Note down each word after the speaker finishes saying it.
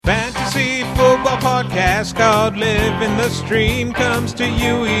podcast called Living the Stream comes to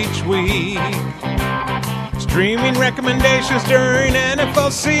you each week. Streaming recommendations during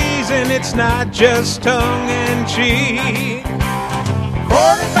NFL season, it's not just tongue-in-cheek.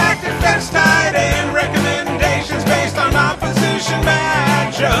 Quarterback, defense, tight end recommendations based on opposition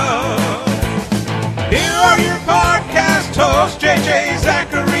matchup. Here are your podcast hosts, JJ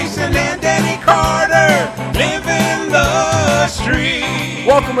Zacharyson and Danny Carter, living the stream.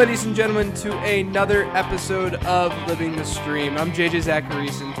 Welcome, ladies and gentlemen, to another episode of Living the Stream. I'm JJ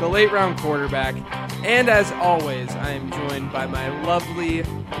Zacharyson, the late round quarterback, and as always, I am joined by my lovely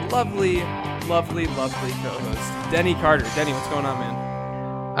co-host, Denny Carter. Denny, what's going on, man?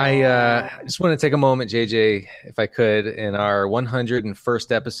 I just want to take a moment, JJ, if I could, in our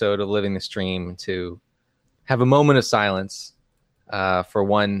 101st episode of Living the Stream to have a moment of silence for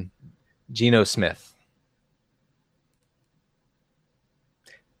one Geno Smith.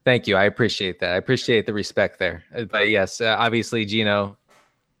 Thank you. I appreciate that. I appreciate the respect there. But yes, obviously Geno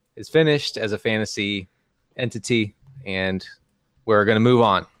is finished as a fantasy entity, and we're going to move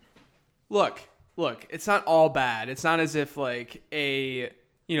on. Look, it's not all bad. It's not as if like a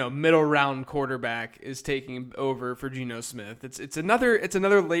middle round quarterback is taking over for Geno Smith. It's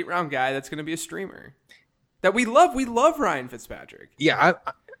another late round guy that's going to be a streamer that we love. We love Ryan Fitzpatrick. Yeah,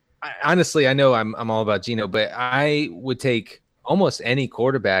 I honestly, I know I'm all about Geno, but I would take almost any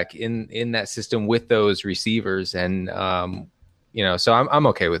quarterback in that system with those receivers, and so I'm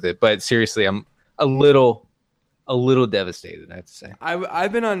okay with it. But seriously, I'm a little devastated, I have to say.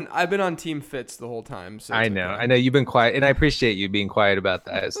 I've been on Team Fitz the whole time. So I know you've been quiet, and I appreciate you being quiet about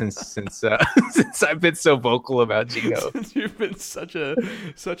that since since I've been so vocal about Geno. You've been such a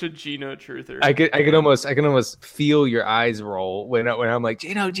Geno truther. I can almost feel your eyes roll when I'm like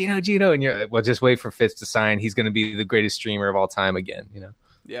Geno, and you're like, well, just wait for Fitz to sign. He's going to be the greatest streamer of all time again.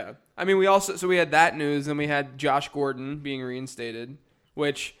 Yeah, I mean, we had that news, and we had Josh Gordon being reinstated,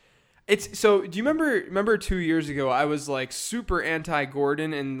 which. Do you remember 2 years ago I was like super anti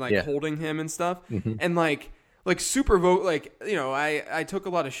Gordon and like holding him and stuff, and like super vote, I took a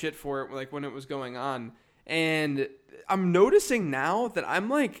lot of shit for it like when it was going on, and I'm noticing now that I'm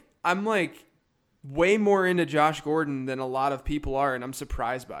like way more into Josh Gordon than a lot of people are, and I'm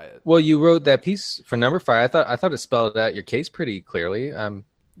surprised by it. Well, you wrote that piece for Number 5. I thought it spelled out your case pretty clearly.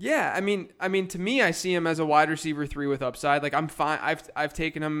 Yeah, I mean, to me, I see him as a wide receiver 3 with upside. Like, I'm fine. I've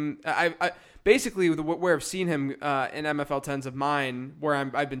taken him. I basically where I've seen him in MFL 10s of mine, where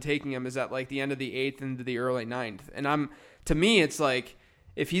I've been taking him is at like the end of the 8th into the early 9th. And to me, it's like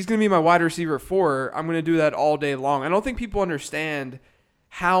if he's going to be my wide receiver 4, I'm going to do that all day long. I don't think people understand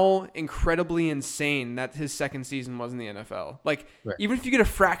how incredibly insane that his second season was in the NFL. Like, even if you get a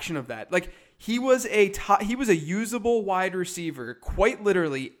fraction of that, like. He was a usable wide receiver quite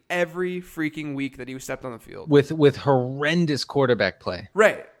literally every freaking week that he stepped on the field. With horrendous quarterback play.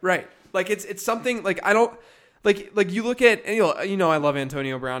 Right. Like it's something like I don't like you look at and I love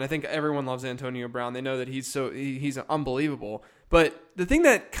Antonio Brown. I think everyone loves Antonio Brown. They know that he's unbelievable. But the thing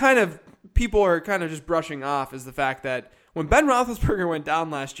that kind of people are kind of just brushing off is the fact that when Ben Roethlisberger went down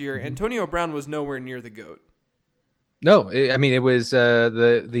last year, Antonio Brown was nowhere near the GOAT. No, I mean it was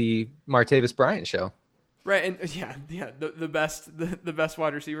the Martavis Bryant show, right? And the best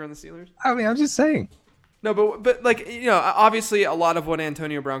wide receiver on the Steelers. I mean, I'm just saying. No, but like obviously a lot of what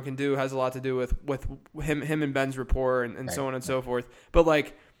Antonio Brown can do has a lot to do with him and Ben's rapport and so on and so forth. But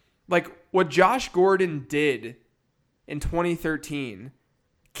like what Josh Gordon did in 2013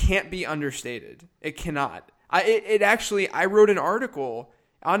 can't be understated. It cannot. I wrote an article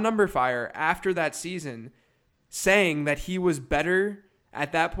on Number Fire after that season, saying that he was better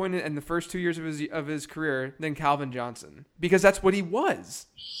at that point in the first 2 years of his career than Calvin Johnson, because that's what he was.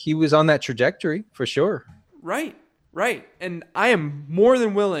 He was on that trajectory for sure. Right. And I am more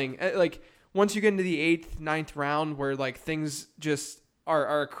than willing, like once you get into the 8th, 9th round where like things just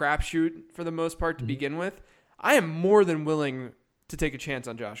are a crapshoot for the most part to begin with, I am more than willing to take a chance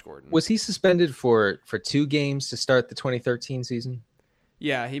on Josh Gordon. Was he suspended for 2 games to start the 2013 season?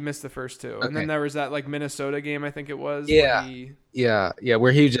 Yeah, he missed the first 2. Okay. And then there was that like Minnesota game, I think it was. Yeah.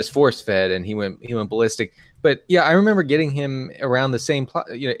 Where he was just force fed and he went ballistic. But yeah, I remember getting him around the same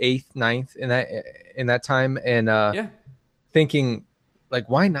 8th, 9th in that time and thinking like,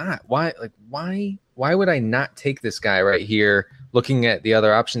 why not? Why would I not take this guy right here looking at the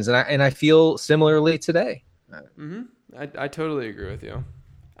other options? And I feel similarly today. I totally agree with you.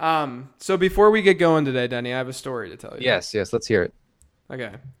 So before we get going today, Denny, I have a story to tell you. Yes, let's hear it.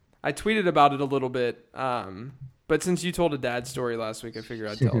 Okay. I tweeted about it a little bit, but since you told a dad story last week, I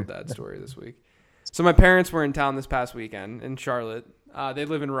figured I'd tell a dad story this week. So my parents were in town this past weekend in Charlotte. They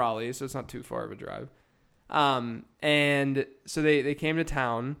live in Raleigh, so it's not too far of a drive. And so they came to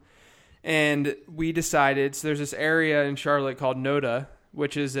town, and we decided, so there's this area in Charlotte called Noda,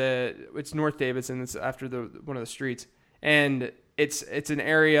 which is it's North Davidson. It's after one of the streets, and it's an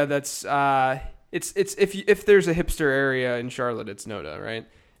area that's it's if there's a hipster area in Charlotte, it's Noda, right?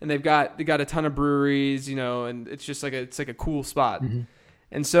 And they got a ton of breweries, and it's just like it's like a cool spot. Mm-hmm.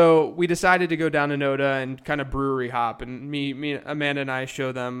 And so we decided to go down to Noda and kind of brewery hop, and me, Amanda, and I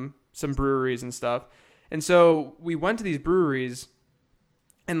show them some breweries and stuff. And so we went to these breweries,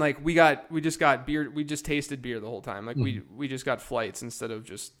 and like we just got beer. We just tasted beer the whole time. Like we just got flights instead of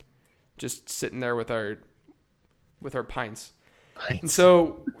just sitting there with our pints. And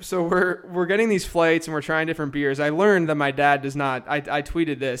so we're getting these flights and we're trying different beers. I learned that my dad does not. I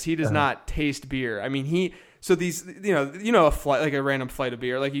tweeted this. He does not taste beer. I mean So these, a flight, like a random flight of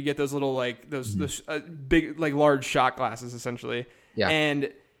beer, like you get those little, like those big, like large shot glasses essentially. Yeah.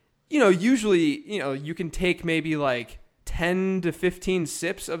 And, usually, you can take maybe like 10 to 15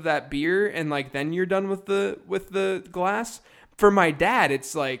 sips of that beer and like, then you're done with the glass. For my dad,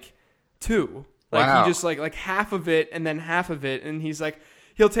 it's like 2. Like wow. He just like half of it and then half of it. And he's like,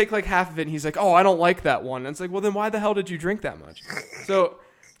 he'll take like half of it and he's like, oh, I don't like that one. And it's like, well, then why the hell did you drink that much?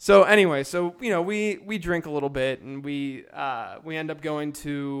 So anyway, we drink a little bit, and we end up going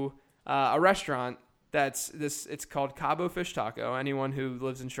to a restaurant it's called Cabo Fish Taco. Anyone who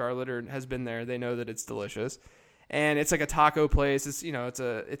lives in Charlotte or has been there, they know that it's delicious, and it's like a taco place. It's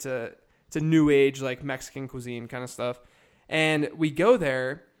it's a new age like Mexican cuisine kind of stuff, and we go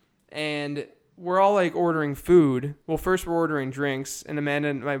there, and we're all like ordering food. Well, first we're ordering drinks, and Amanda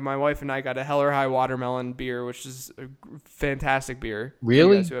and my wife and I got a Hell or High watermelon beer, which is a fantastic beer.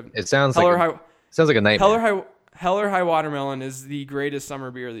 Really? It sounds like a nightmare. Hell or High watermelon is the greatest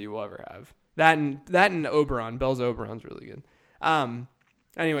summer beer that you will ever have. That and Oberon. Bell's Oberon's really good.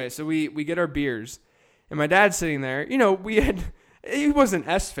 Anyway, so we get our beers, and my dad's sitting there. He wasn't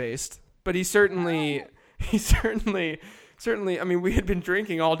S-faced, but he certainly. Certainly, I mean, we had been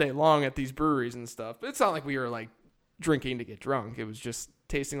drinking all day long at these breweries and stuff, but it's not like we were like drinking to get drunk. It was just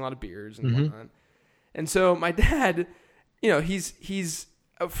tasting a lot of beers and whatnot. And so my dad, he's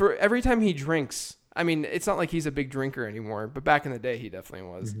for every time he drinks, I mean, it's not like he's a big drinker anymore, but back in the day, he definitely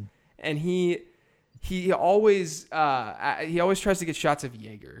was. Mm-hmm. And he always tries to get shots of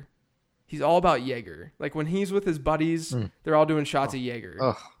Jaeger. He's all about Jaeger. Like when he's with his buddies, they're all doing shots of Jaeger.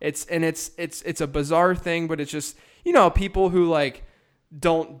 Oh. It's a bizarre thing, but it's just, people who like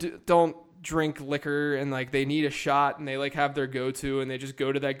don't drink liquor and like they need a shot and they like have their go-to and they just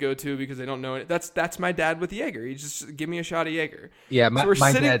go to that go-to because they don't know it. That's my dad with Jaeger. He just give me a shot of Jaeger. Yeah,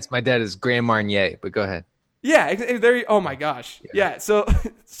 my dad is Grand Marnier, but go ahead. Yeah, there. Oh my gosh. Yeah. So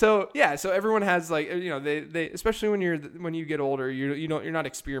everyone has like, they especially when you get older, you're not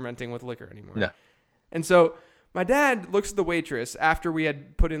experimenting with liquor anymore. No. And so my dad looks at the waitress after we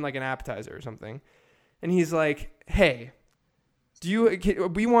had put in like an appetizer or something, and he's like, "Hey,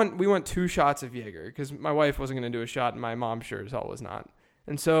 we want 2 shots of Jaeger because my wife wasn't going to do a shot and my mom sure as hell was not."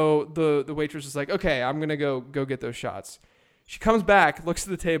 And so the waitress is like, "Okay, I'm going to go get those shots." She comes back, looks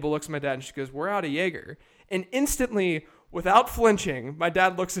at the table, looks at my dad, and she goes, "We're out of Jaeger." And instantly, without flinching, my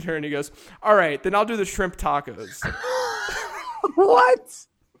dad looks at her and he goes, "All right, then I'll do the shrimp tacos." What?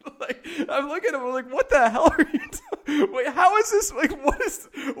 Like, I'm looking at him, I'm like, what the hell are you doing? Wait, how is this? Like, what is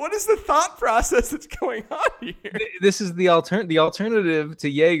the thought process that's going on here? This is the alternative to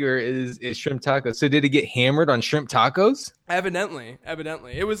Jaeger is shrimp tacos. So did he get hammered on shrimp tacos? Evidently.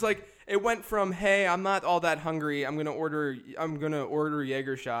 It was like, it went from, hey, I'm not all that hungry, I'm gonna order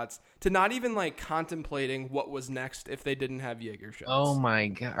Jaeger shots, to not even like contemplating what was next if they didn't have Jaeger shots. Oh my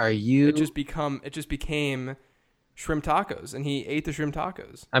god, It just became shrimp tacos, and he ate the shrimp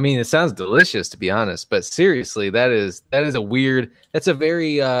tacos. I mean, it sounds delicious, to be honest, but seriously, that's a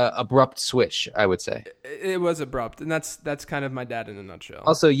very abrupt switch, I would say. It was abrupt, and that's kind of my dad in a nutshell.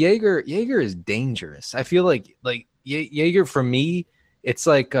 Also, Jaeger is dangerous. I feel like Jaeger for me, it's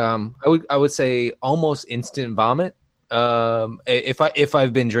like I would say almost instant vomit. If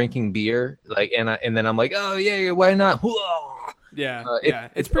I've been drinking beer, like and then I'm like, oh yeah, why not? Whoa. Yeah,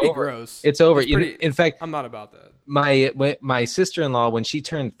 it's pretty over. Gross. It's over. In fact, I'm not about that. My sister-in-law, when she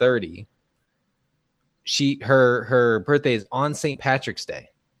turned 30, her birthday is on St. Patrick's Day.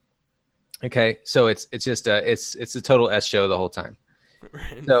 Okay, so it's just it's a total S show the whole time.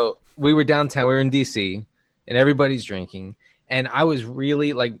 Right. So we were downtown, we were in DC, and everybody's drinking, and I was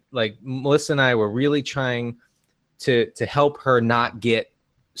really like Melissa and I were really trying to help her not get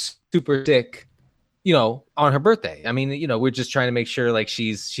super sick, on her birthday. I mean, we're just trying to make sure like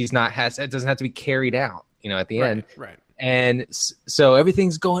she's not it doesn't have to be carried out, at the end. Right. And so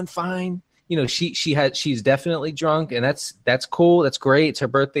everything's going fine. You know, she's definitely drunk, and that's cool. That's great. It's her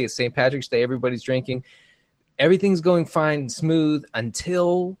birthday. It's St. Patrick's Day. Everybody's drinking. Everything's going fine and smooth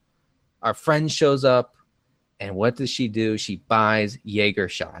until our friend shows up. And what does she do? She buys Jaeger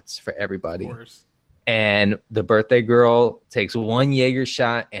shots for everybody. Of course. And the birthday girl takes one Jaeger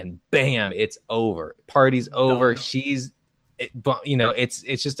shot, and bam, it's over. Party's over. It's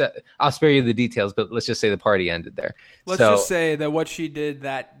just I'll spare you the details, but let's just say the party ended there. Let's just say that what she did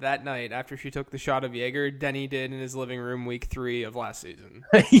that night after she took the shot of Jaeger, Denny did in his living room week 3 of last season.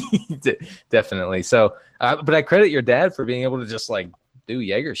 Definitely. So, but I credit your dad for being able to just like do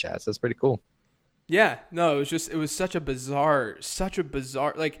Jaeger shots. That's pretty cool. Yeah, no, it was such a bizarre,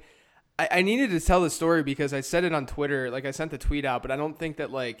 like, I needed to tell the story because I said it on Twitter, like I sent the tweet out, but I don't think that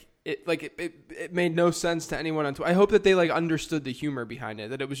it made no sense to anyone on Twitter. I hope that they like understood the humor behind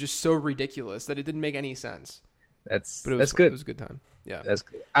it, that it was just so ridiculous that it didn't make any sense. That's good. It was a good time. Yeah. That's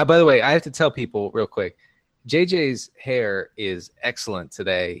good. By the way, I have to tell people real quick, JJ's hair is excellent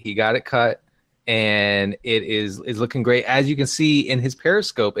today. He got it cut and it is looking great. As you can see in his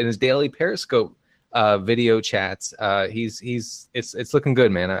Periscope, in his daily Periscope video chats, it's looking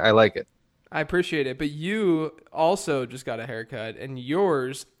good, man. I like it. I appreciate it, but you also just got a haircut, and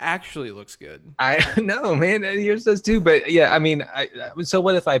yours actually looks good. I know, man. Yours does too, but yeah, I mean, so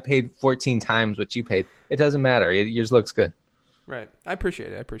what if I paid 14 times what you paid? It doesn't matter. Yours looks good. Right. I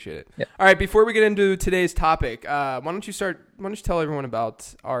appreciate it. Yeah. All right. Before we get into today's topic, why don't you tell everyone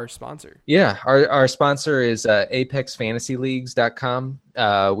about our sponsor? Yeah. Our sponsor is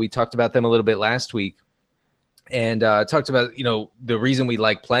ApexFantasyLeagues.com. We talked about them a little bit last week and talked about, the reason we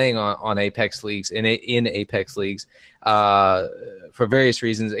like playing on Apex Leagues in Apex Leagues for various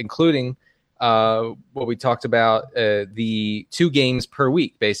reasons, including what we talked about, the 2 games per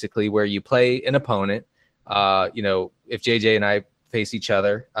week, basically, where you play an opponent. If JJ and I face each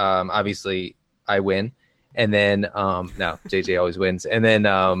other, obviously I win. And then, no, JJ always wins. And then,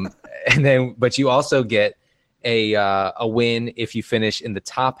 but you also get a win if you finish in the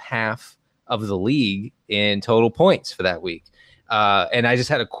top half of the league in total points for that week. And I just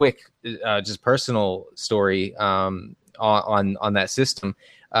had a quick, just personal story, on that system.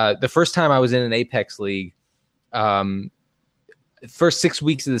 The first time I was in an Apex League, first 6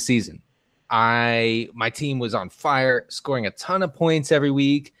 weeks of the season, my team was on fire, scoring a ton of points every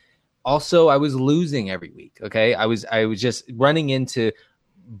week. Also, I was losing every week. Okay. I was just running into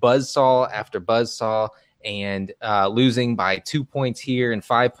buzzsaw after buzzsaw and losing by 2 points here and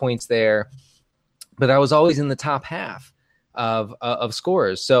 5 points there. But I was always in the top half of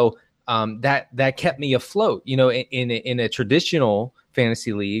scores. So that kept me afloat. In a traditional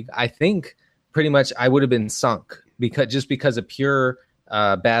fantasy league, I think pretty much I would have been sunk because of pure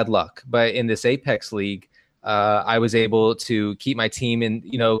bad luck. But in this Apex League, I was able to keep my team in,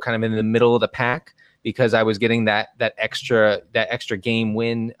 kind of in the middle of the pack because I was getting that extra game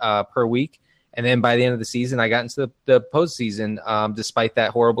win per week. And then by the end of the season, I got into the postseason despite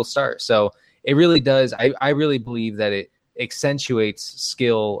that horrible start. So it really does. I really believe that it accentuates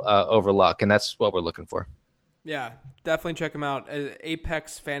skill over luck, and that's what we're looking for. Yeah, definitely check them out at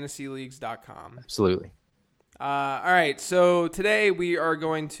apexfantasyleagues.com. Absolutely. All right, so today we are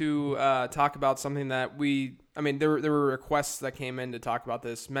going to talk about something that there were requests that came in to talk about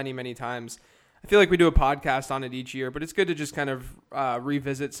this many, many times. I feel like we do a podcast on it each year, but it's good to just kind of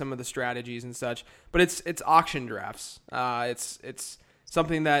revisit some of the strategies and such. But it's auction drafts. It's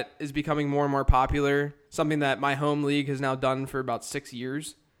something that is becoming more and more popular, something that my home league has now done for about 6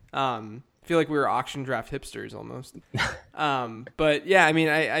 years. I feel like we were auction draft hipsters almost. But yeah,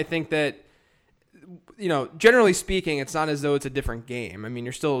 I think that, generally speaking, it's not as though it's a different game. I mean,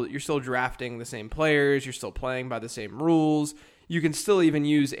 you're still drafting the same players. You're still playing by the same rules. You can still even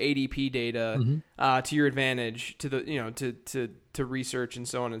use ADP data to your advantage to research and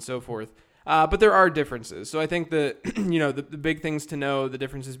so on and so forth. But there are differences. So I think that, the big things to know, the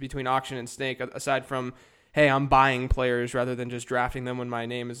differences between auction and snake, aside from, hey, I'm buying players rather than just drafting them when my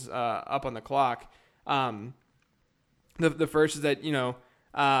name is up on the clock. The first is that,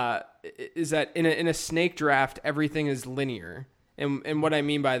 is that in a snake draft, everything is linear. And what I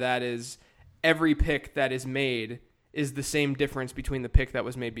mean by that is every pick that is made is the same difference between the pick that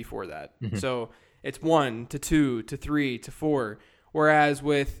was made before that. Mm-hmm. So it's 1 to 2 to 3 to 4. Whereas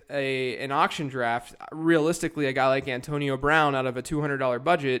with an auction draft, realistically, a guy like Antonio Brown out of a $200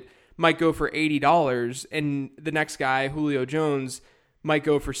 budget might go for $80, and the next guy, Julio Jones, might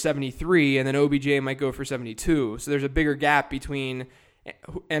go for $73, and then OBJ might go for $72. So there's a bigger gap between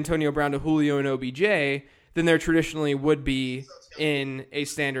Antonio Brown to Julio and OBJ than there traditionally would be in a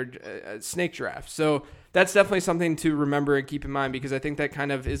standard snake draft. So that's definitely something to remember and keep in mind, because I think that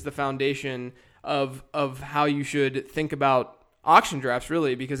kind of is the foundation of how you should think about auction drafts,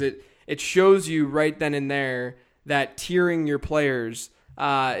 really, because it shows you right then and there that tiering your players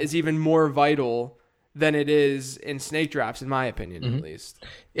is even more vital than it is in snake drafts, in my opinion, at least.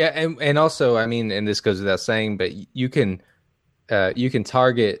 Yeah, and also, I mean, and this goes without saying, but you can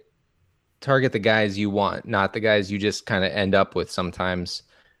target the guys you want, not the guys you just kind of end up with we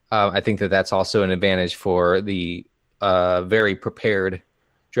I think that's also an advantage for the very prepared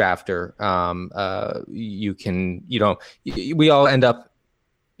drafter. We all end up,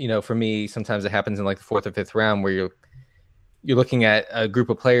 for me, sometimes it happens in like the 4th or 5th round where you're looking at a group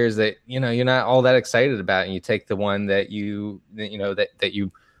of players that you're not all that excited about, and you take the one that you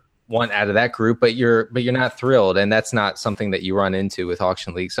want out of that group, but you're not thrilled, and that's not something that you run into with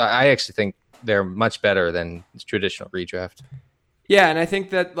auction leagues. So I actually think they're much better than traditional redraft. Yeah, and I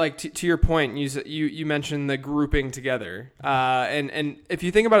think that, like, to your point, you mentioned the grouping together, and if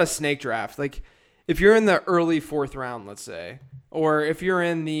you think about a snake draft, like if you're in the early 4th round, let's say, or if you're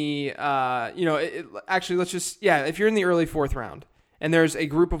in the, if you're in the early 4th round and there's a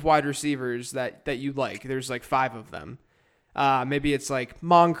group of wide receivers that you like, there's like 5 of them. Maybe it's like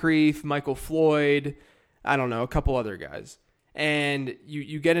Moncrief, Michael Floyd, I don't know, a couple other guys. And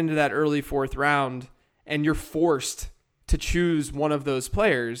you get into that early 4th round and you're forced to choose one of those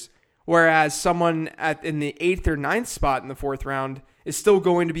players, whereas someone in the 8th or 9th spot in the 4th round is still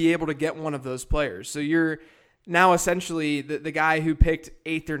going to be able to get one of those players. So you're now essentially the guy who picked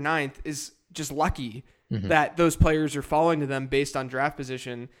 8th or 9th is just lucky that those players are falling to them based on draft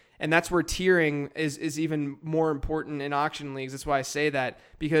position. And that's where tiering is even more important in auction leagues. That's why I say that,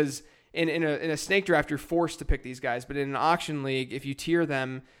 because in a snake draft, you're forced to pick these guys. But in an auction league, if you tier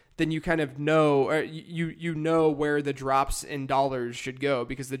them, then you kind of know, or you know where the drops in dollars should go,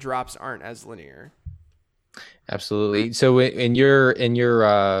 because the drops aren't as linear. Absolutely. So in your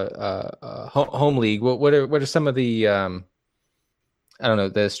home league, what are some of the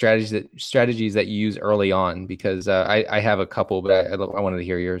the strategies that you use early on? Because I have a couple, but I wanted to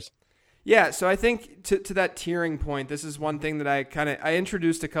hear yours. Yeah, so I think to that tiering point, this is one thing that I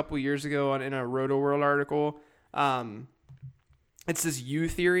introduced a couple years ago in a RotoWorld article. It's this U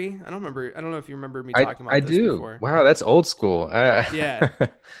theory. I don't know if you remember me talking about this before. Wow, that's old school. Yeah.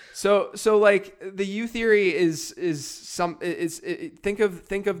 So like the U theory is think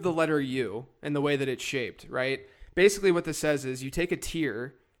of the letter U and the way that it's shaped, right? Basically what this says is you take a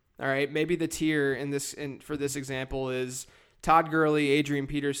tier, all right? Maybe the tier for this example is Todd Gurley, Adrian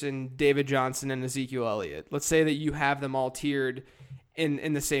Peterson, David Johnson, and Ezekiel Elliott. Let's say that you have them all tiered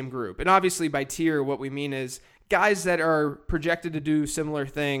in the same group. And obviously by tier, what we mean is guys that are projected to do similar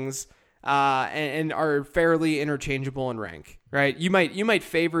things and are fairly interchangeable in rank, right? You might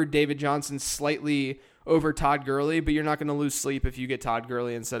favor David Johnson slightly over Todd Gurley, but you're not going to lose sleep if you get Todd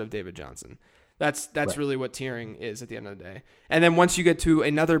Gurley instead of David Johnson. That's right. Really what tiering is at the end of the day. And then once you get to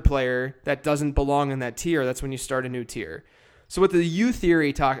another player that doesn't belong in that tier, that's when you start a new tier. So what the U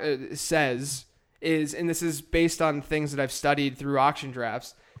theory says is, and this is based on things that I've studied through auction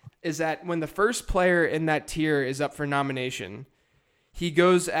drafts, is that when the first player in that tier is up for nomination, he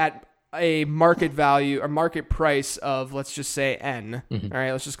goes at a market value or market price of, let's just say, N. Mm-hmm. All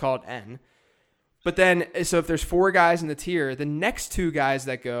right, let's just call it N. But then, so if there's 4 guys in the tier, the next 2 guys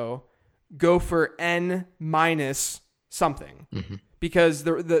that go for N minus something. Mm-hmm. Because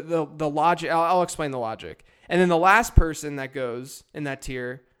the logic, I'll explain the logic. And then the last person that goes in that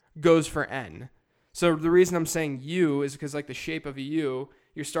tier goes for N. So the reason I'm saying U is because, like, the shape of a U,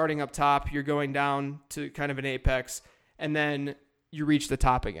 you're starting up top, you're going down to kind of an apex, and then you reach the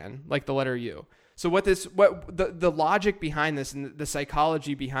top again, like the letter U. So what the logic behind this and the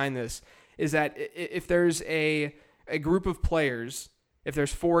psychology behind this is that if there's a group of players, if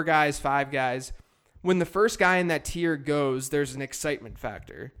there's 4 guys, 5 guys, when the first guy in that tier goes, there's an excitement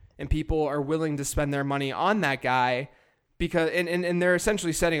factor, and people are willing to spend their money on that guy because and they're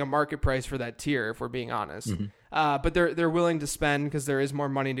essentially setting a market price for that tier, if we're being honest. Mm-hmm. But they're willing to spend because there is more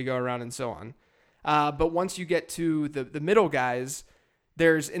money to go around and so on. But once you get to the middle guys,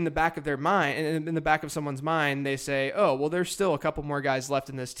 there's in the back of their mind, and in the back of someone's mind, they say, oh, well, there's still a couple more guys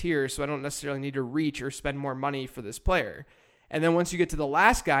left in this tier, so I don't necessarily need to reach or spend more money for this player. And then once you get to the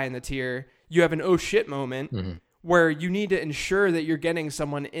last guy in the tier, you have an oh shit moment mm-hmm. where you need to ensure that you're getting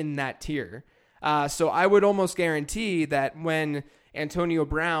someone in that tier. So I would almost guarantee that when Antonio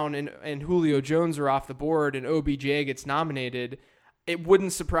Brown and Julio Jones are off the board and OBJ gets nominated, it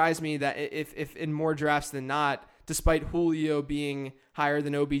wouldn't surprise me that if in more drafts than not, despite Julio being higher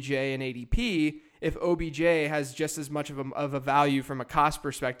than OBJ and ADP, if OBJ has just as much of a value from a cost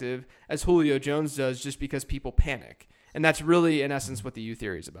perspective as Julio Jones does, just because people panic. And that's really, in essence, what the U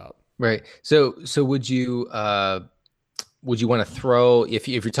theory is about. Right. So would you want to throw, if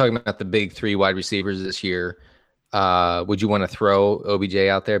you're talking about the big 3 wide receivers this year, would you want to throw OBJ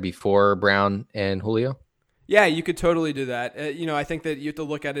out there before Brown and Julio? Yeah, you could totally do that. I think that you have to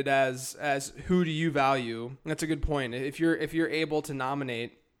look at it as who do you value. That's a good point. If you're able to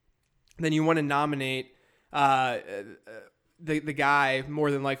nominate, then you want to nominate the guy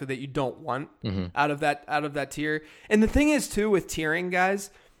more than likely that you don't want out of that tier. And the thing is too with tiering, guys,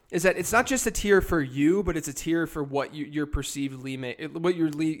 is that it's not just a tier for you, but it's a tier for what your perceived what your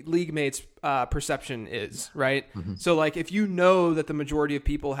league mates' perception is, right? Mm-hmm. So like if you know that the majority of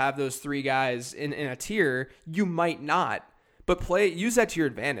people have those 3 guys in a tier, you might not, but use that to your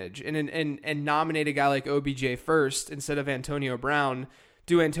advantage and nominate a guy like OBJ first instead of Antonio Brown.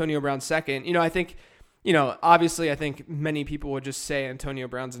 Do Antonio Brown second. I think, obviously I think many people would just say Antonio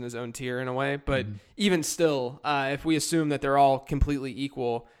Brown's in his own tier in a way, but even still, if we assume that they're all completely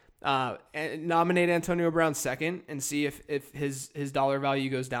equal, nominate Antonio Brown second and see if his dollar value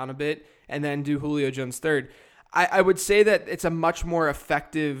goes down a bit, and then do Julio Jones third. I would say that it's a much more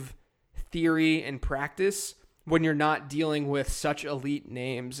effective theory and practice when you're not dealing with such elite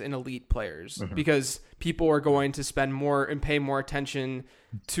names and elite players, because people are going to spend more and pay more attention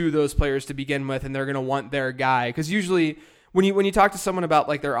to those players to begin with, and they're going to want their guy. Because usually when you talk to someone about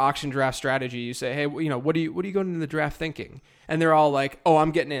like their auction draft strategy, you say, hey, what are you going into the draft thinking? And they're all like, oh,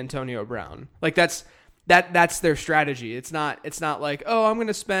 I'm getting Antonio Brown. Like that's their strategy. It's not like, oh, I'm going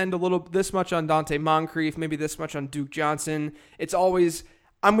to spend this much on Dante Moncrief, maybe this much on Duke Johnson. It's always,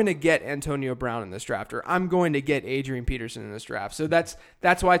 I'm going to get Antonio Brown in this draft, or I'm going to get Adrian Peterson in this draft. So that's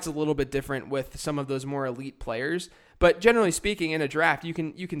why it's a little bit different with some of those more elite players. But generally speaking, in a draft, you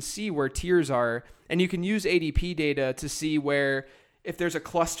can see where tiers are, and you can use ADP data to see where, if there's a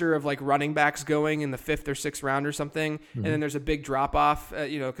cluster of like running backs going in the 5th or 6th round or something, and then there's a big drop off,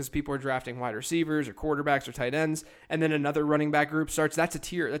 because people are drafting wide receivers or quarterbacks or tight ends, and then another running back group starts. That's a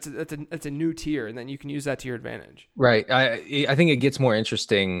tier. That's a new tier, and then you can use that to your advantage. Right. I think it gets more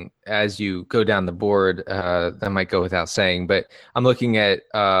interesting as you go down the board. That might go without saying, but I'm looking at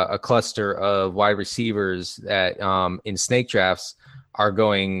a cluster of wide receivers that in snake drafts are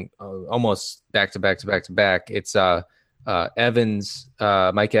going almost back to back to back to back. It's Evans,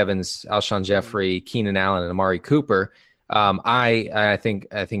 Mike Evans, Alshon Jeffrey, Keenan Allen, and Amari Cooper. I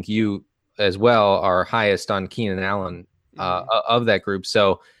think you as well are highest on Keenan Allen of that group.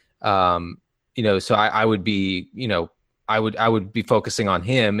 So, so I would be, I would be focusing on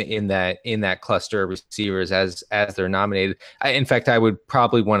him in that cluster of receivers as they're nominated. In fact, I would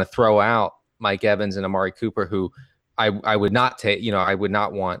probably want to throw out Mike Evans and Amari Cooper, who I would not take, I would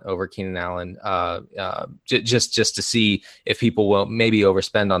not want over Keenan Allen, just to see if people will maybe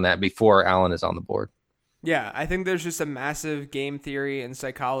overspend on that before Allen is on the board. Yeah, I think there's just a massive game theory and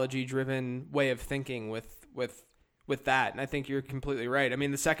psychology driven way of thinking with that, and I think you're completely right. I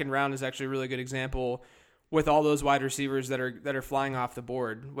mean, the second round is actually a really good example with all those wide receivers that are flying off the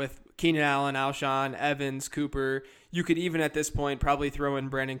board, with Keenan Allen, Alshon, Evans, Cooper. You could even at this point probably throw in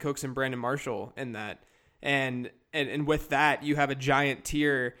Brandon Cooks and Brandon Marshall in that. And with that, you have a giant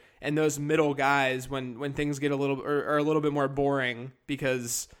tier, and those middle guys, when things get a little bit more boring,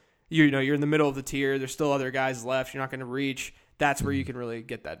 because you're in the middle of the tier, there's still other guys left, you're not going to reach. That's where you can really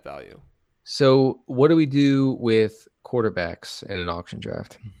get that value. So what do we do with quarterbacks in an auction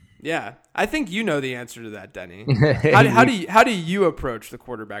draft? Yeah, I think you know the answer to that, Denny. How do you approach the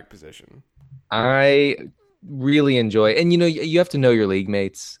quarterback position? I really enjoy, and you have to know your league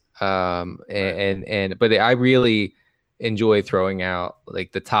mates. But I really enjoy throwing out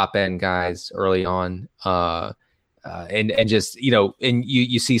like the top end guys early on, and just and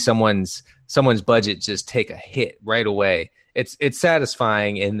you see someone's budget just take a hit right away. It's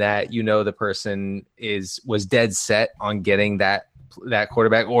satisfying in that the person was dead set on getting that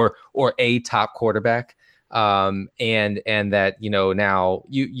quarterback or a top quarterback, and that now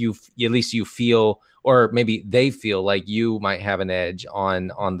you at least you feel, or maybe they feel like you might have an edge on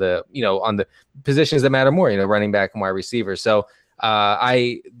the positions that matter more, running back and wide receiver. So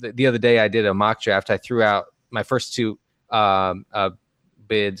the other day I did a mock draft. I threw out my first 2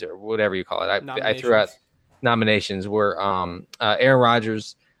 bids, or whatever you call it. I threw out nominations were Aaron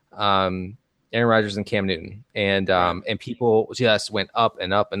Rodgers and Cam Newton, and people just went up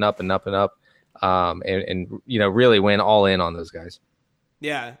and up and up and up and up, and really went all in on those guys.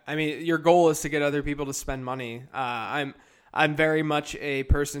 Yeah, I mean, your goal is to get other people to spend money. I'm very much a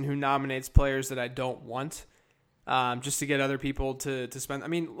person who nominates players that I don't want. just to get other people to spend. I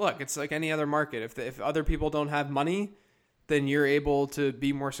mean, look, it's like any other market. If other people don't have money, then you're able to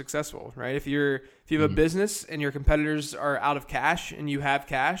be more successful, right? If you have a business and your competitors are out of cash and you have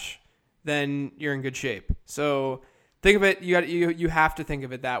cash, then you're in good shape. So think of it, you have to think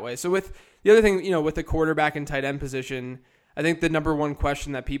of it that way. So with the other thing, with the quarterback and tight end position, I think the number one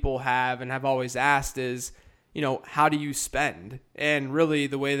question that people have and have always asked is, how do you spend? And really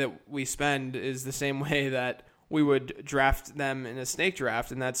the way that we spend is the same way that we would draft them in a snake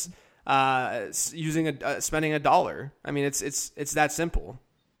draft, and that's spending $1. I mean, it's that simple.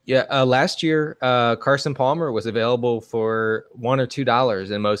 Yeah. Last year, Carson Palmer was available for $1 or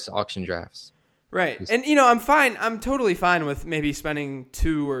 $2 in most auction drafts. Right. And, I'm totally fine with maybe spending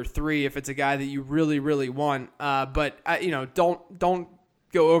 $2 or $3 if it's a guy that you really, really want. But don't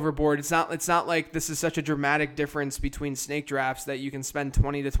go overboard. It's not like this is such a dramatic difference between snake drafts that you can spend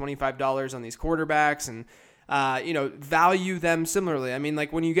 $20 to $25 on these quarterbacks and, value them similarly. I mean,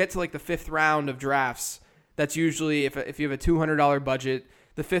 like when you get to like the 5th round of drafts, that's usually if you have a $200 budget,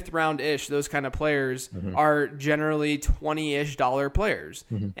 the 5th round-ish, those kind of players are generally $20-ish players.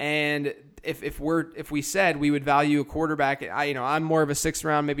 And if we said we would value a quarterback, I'm more of a 6th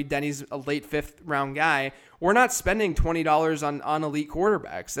round, maybe Denny's a late 5th round guy. We're not spending $20 on elite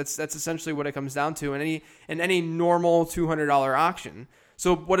quarterbacks. That's essentially what it comes down to in any normal $200 auction.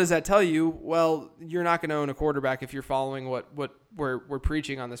 So what does that tell you? Well, you're not going to own a quarterback if you're following what we're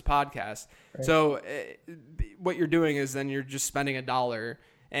preaching on this podcast. Right. So what you're doing is then you're just spending $1.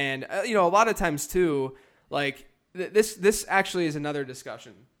 And, a lot of times too, like this actually is another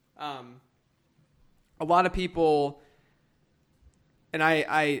discussion. A lot of people, and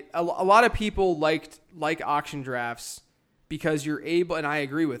a lot of people like auction drafts because you're able, and I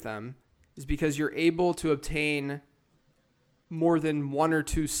agree with them, is because you're able to obtain more than 1 or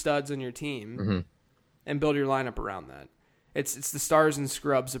 2 studs on your team and build your lineup around that. It's the stars and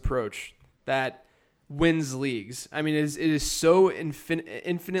scrubs approach that wins leagues. I mean, it is so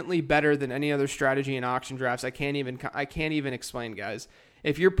infinitely better than any other strategy in auction drafts. I can't even explain, guys.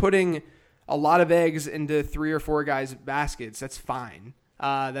 If you're putting a lot of eggs into 3 or 4 guys' baskets, that's fine.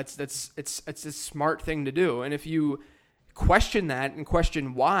 It's a smart thing to do. And if you question that and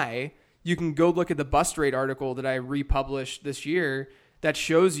question why, you can go look at the bust rate article that I republished this year that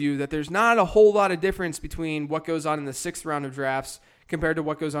shows you that there's not a whole lot of difference between what goes on in the 6th round of drafts compared to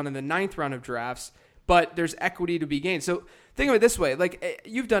what goes on in the 9th round of drafts, but there's equity to be gained. So think of it this way. Like,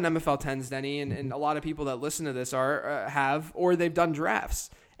 you've done MFL 10s, Denny, and a lot of people that listen to this have, or they've done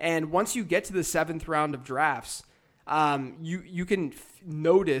drafts. And once you get to the 7th round of drafts, you can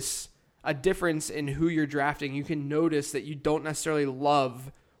notice a difference in who you're drafting. You can notice that you don't necessarily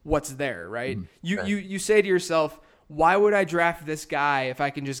love what's there, right? You say to yourself, why would I draft this guy if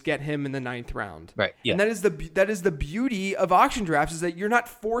I can just get him in the 9th round? Right. Yeah. And that is the beauty of auction drafts, is that you're not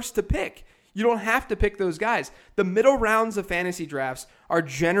forced to pick. You don't have to pick those guys. The middle rounds of fantasy drafts are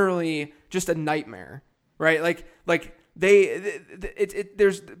generally just a nightmare, right? Like it's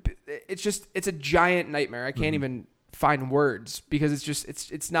a giant nightmare. I can't even find words because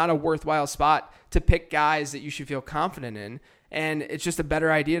it's not a worthwhile spot to pick guys that you should feel confident in. And it's just a better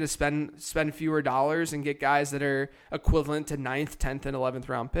idea to spend fewer dollars and get guys that are equivalent to 9th, 10th, and 11th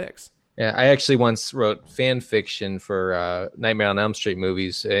round picks. Yeah, I actually once wrote fan fiction for Nightmare on Elm Street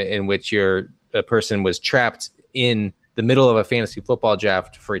movies in which a person was trapped in the middle of a fantasy football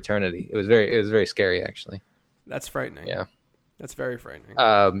draft for eternity. It was very scary, actually. That's frightening. Yeah, that's very frightening.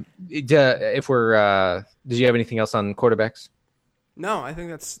 Did you have anything else on quarterbacks? No, I think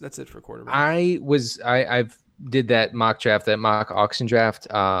that's it for quarterbacks. I've did that mock auction draft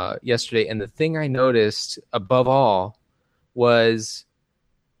yesterday, and the thing I noticed above all was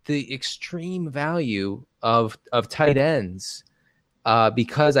the extreme value of tight ends,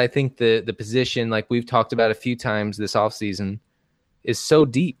 because I think the position, like we've talked about a few times this offseason, is so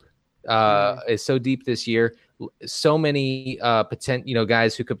deep. Is so deep this year. So many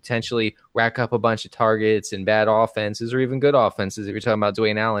guys who could potentially rack up a bunch of targets in bad offenses or even good offenses. If you're talking about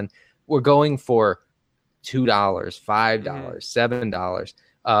Dwayne Allen, we're going for $2, $5, $7.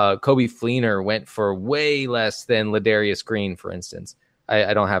 Coby Fleener went for way less than Ladarius Green, for instance.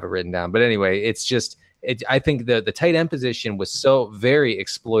 I don't have it written down, but anyway, I think the tight end position was so very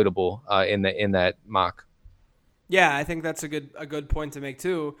exploitable in that mock. Yeah, I think that's a good point to make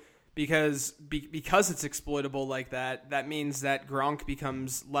too, because it's exploitable like that. That means that Gronk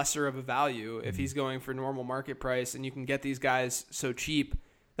becomes lesser of a value if he's going for normal market price, and you can get these guys so cheap.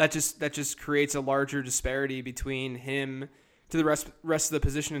 That just creates a larger disparity between him to the rest of the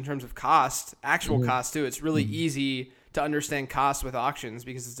position in terms of cost, actual cost too. It's really easy to understand cost with auctions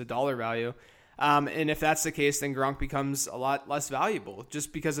because it's a dollar value. And if that's the case, then Gronk becomes a lot less valuable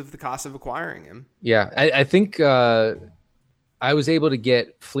just because of the cost of acquiring him. Yeah, I think I was able to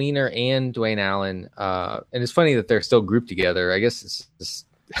get Fleener and Dwayne Allen, and it's funny that they're still grouped together. I guess it's just,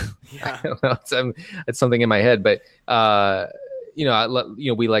 yeah, I don't know, it's something in my head, but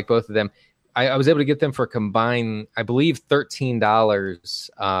we like both of them. I was able to get them for combined, I believe, $13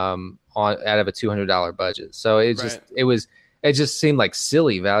 out of a $200 budget. So it just seemed like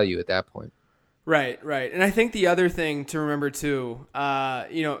silly value at that point. Right. And I think the other thing to remember too,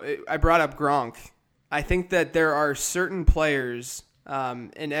 I brought up Gronk. I think that there are certain players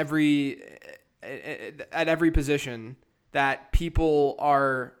at every position that people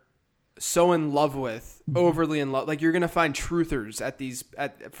are so in love with, overly in love. Like you're going to find truthers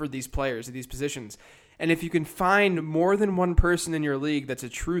for these players at these positions. And if you can find more than one person in your league that's a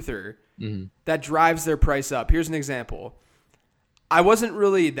truther, that drives their price up. Here's an example. I wasn't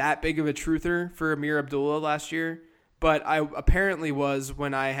really that big of a truther for Amir Abdullah last year, but I apparently was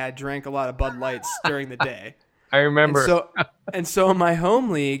when I had drank a lot of Bud Lights during the day. I remember. And so in my home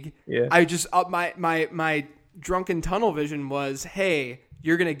league, yeah. I just my drunken tunnel vision was, hey,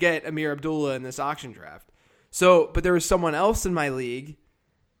 you're going to get Amir Abdullah in this auction draft. So, but there was someone else in my league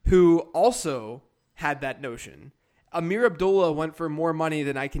who also had that notion. Amir Abdullah went for more money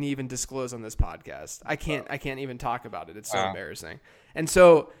than I can even disclose on this podcast. I can't even talk about it. It's so embarrassing. And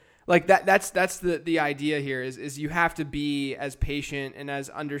so like that's the idea here is you have to be as patient and as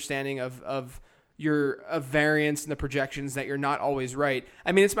understanding of variance and the projections that you're not always right.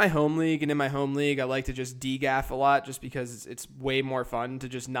 I mean, it's my home league, and in my home league, I like to just degaff a lot just because it's way more fun to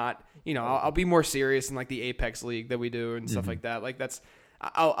just not, I'll be more serious in like the Apex league that we do and stuff like that. Like that's,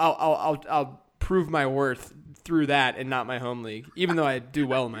 I'll prove my worth through that and not my home league, even though I do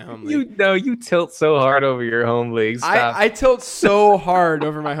well in my home league. You tilt so hard over your home league. Stop. I tilt so hard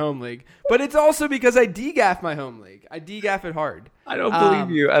over my home league, but it's also because I degaff my home league. I degaff it hard. I don't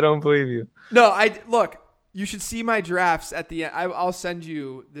believe you. No, look, you should see my drafts at the end. I'll send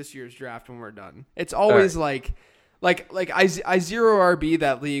you this year's draft when we're done. It's always right. like I zero RB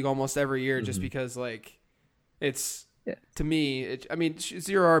that league almost every year just because like it's to me.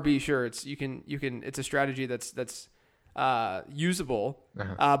 Zero RB, sure, it's you can it's a strategy that's usable,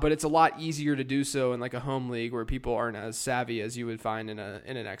 but it's a lot easier to do so in like a home league where people aren't as savvy as you would find in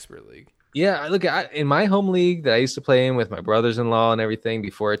an expert league. Yeah, look, in my home league that I used to play in with my brothers-in-law and everything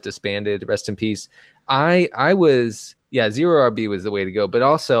before it disbanded, rest in peace, I was, zero RB was the way to go. But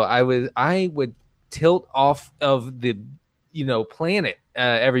also I would tilt off of the, planet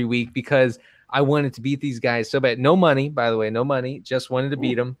every week because I wanted to beat these guys so bad. No money, by the way, no money, just wanted to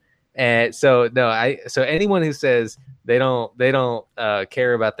beat them. And so anyone who says they don't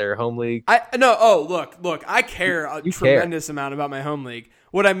care about their home league. Look, I care a tremendous amount about my home league.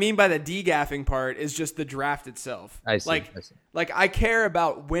 What I mean by the degaffing part is just the draft itself. I see. Like I care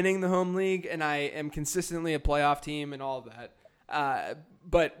about winning the home league, and I am consistently a playoff team and all of that.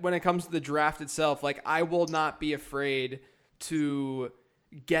 But when it comes to the draft itself, like I will not be afraid to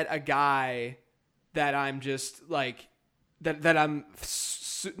get a guy that I'm just like that I'm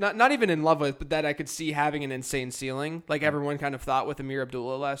not even in love with, but that I could see having an insane ceiling, like everyone kind of thought with Amir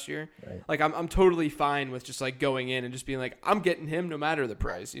Abdullah last year. Right. Like I'm totally fine with just like going in and just being like, I'm getting him no matter the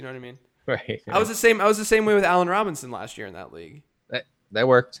price. You know what I mean? Right. I was the same way with Allen Robinson last year in that league. That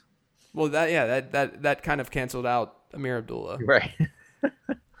worked. Well, that kind of canceled out Amir Abdullah. Right.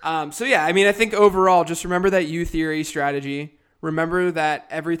 So yeah, I mean, I think overall, just remember that U theory strategy. Remember that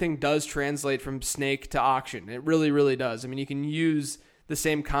everything does translate from snake to auction. It really, really does. I mean, you can use the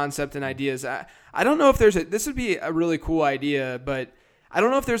same concept and ideas. I don't know if this would be a really cool idea, but I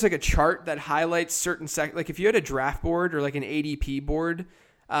don't know if there's like a chart that highlights certain like if you had a draft board or like an ADP board,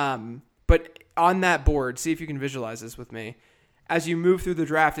 but on that board, see if you can visualize this with me. As you move through the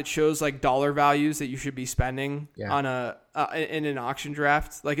draft, it shows like dollar values that you should be spending on in an auction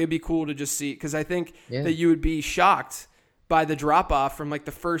draft. Like it'd be cool to just see, because I think that you would be shocked by the drop off from like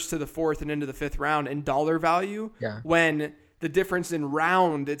the first to the fourth and into the fifth round in dollar value when the difference in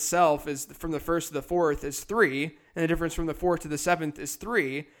round itself is from the first to the fourth is 3, and the difference from the fourth to the seventh is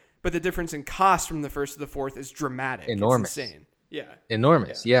 3, but the difference in cost from the first to the fourth is dramatic. Enormous. It's insane. Yeah.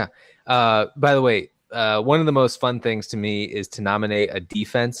 Enormous. Yeah. By the way, one of the most fun things to me is to nominate a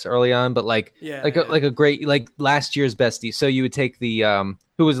defense early on, but like a great, like last year's bestie. So you would take the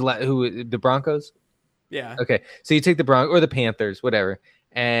the Broncos. Yeah. Okay. So you take the Broncos or the Panthers, whatever,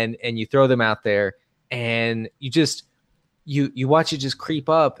 and you throw them out there, and you just you watch it just creep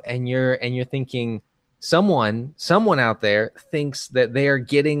up, and you're thinking someone out there thinks that they are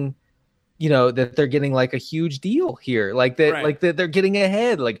getting, that they're getting like a huge deal here, like that, right. like that they're getting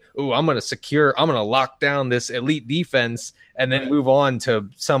ahead. Like, oh, I'm going to lock down this elite defense and then move on to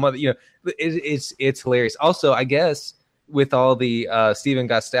some other. It's hilarious. Also, I guess with all the Steven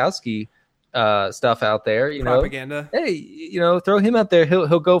Gostkowski stuff out there, propaganda. Hey, throw him out there.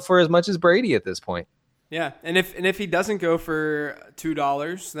 He'll go for as much as Brady at this point. Yeah, and if he doesn't go for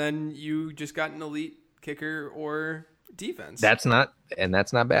 $2, then you just got an elite kicker or defense. That's not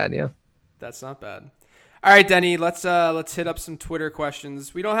bad. Yeah. That's not bad. All right, Denny, let's hit up some Twitter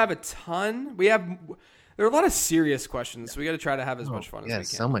questions. We don't have a ton. There are a lot of serious questions, so we got to try to have as much fun as we can. Yeah,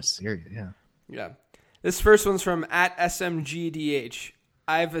 so much serious. Yeah. Yeah. This first one's from @SMGDH.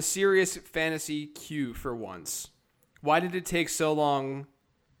 I have a serious fantasy Q for once. Why did it take so long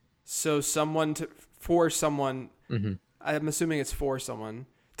for someone, I'm assuming it's for someone,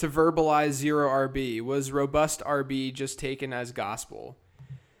 to verbalize zero RB? Was robust RB just taken as gospel?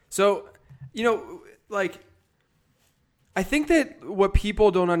 So, I think that what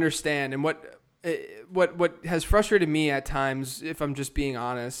people don't understand and what has frustrated me at times, if I'm just being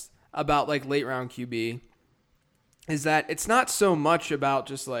honest, about like late round QB is that it's not so much about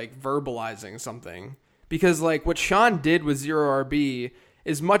just like verbalizing something, because like what Sean did with zero RB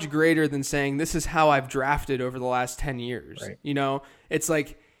is much greater than saying this is how I've drafted over the last 10 years. Right. It's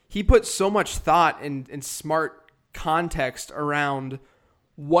like he put so much thought and smart context around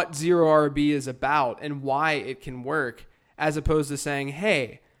what zero RB is about and why it can work, as opposed to saying,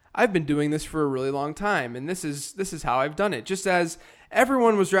 hey, I've been doing this for a really long time and this is how I've done it. Just as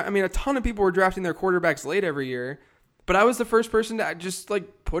everyone was a ton of people were drafting their quarterbacks late every year, but I was the first person to just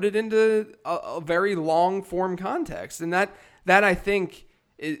like put it into a very long form context. And that I think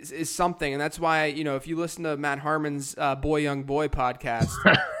is something. And that's why, if you listen to Matt Harmon's Boy Young Boy podcast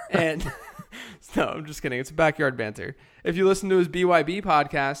and no, I'm just kidding. It's backyard banter. If you listen to his BYB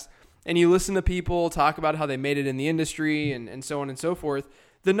podcast and you listen to people talk about how they made it in the industry and so on and so forth,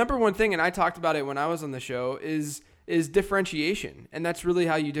 the number one thing, and I talked about it when I was on the show, is differentiation. And that's really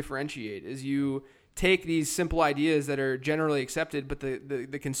how you differentiate, is you take these simple ideas that are generally accepted, but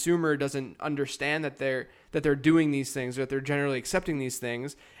the consumer doesn't understand that they're doing these things, or that they're generally accepting these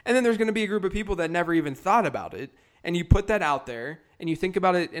things. And then there's going to be a group of people that never even thought about it. And you put that out there and you think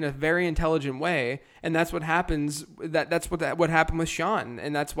about it in a very intelligent way. And that's what happens. That's what happened with Sean.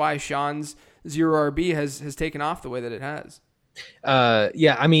 And that's why Sean's zero RB has taken off the way that it has.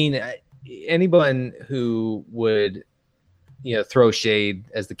 Yeah. I mean, anyone who would, throw shade,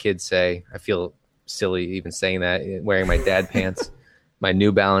 as the kids say, I feel silly even saying that, wearing my dad pants, my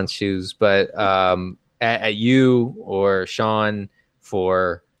New Balance shoes, but at you or Sean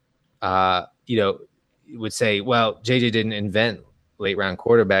for, would say, well, JJ didn't invent late round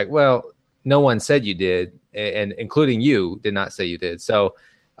quarterback. Well, no one said you did, and including you did not say you did. So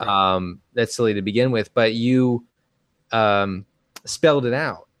that's silly to begin with, but you spelled it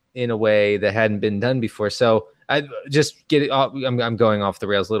out in a way that hadn't been done before. So I just get it. I'm going off the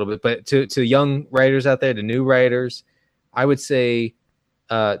rails a little bit, but to young writers out there, to new writers, I would say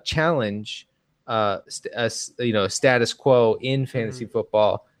challenge status quo in fantasy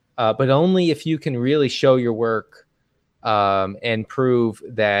football, but only if you can really show your work and prove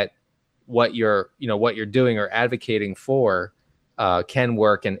that what you're doing or advocating for can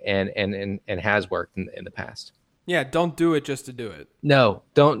work and has worked in the past. Yeah, don't do it just to do it. No,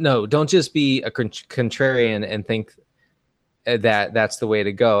 don't just be a contrarian and think that that's the way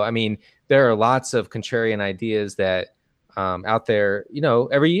to go. I mean, there are lots of contrarian ideas that out there,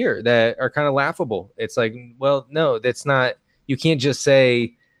 every year that are kind of laughable. It's like, well, no, that's not. You can't just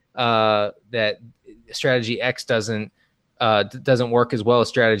say that strategy X doesn't work as well as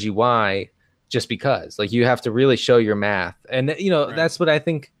strategy Y just because. Like, you have to really show your math, and right. That's what I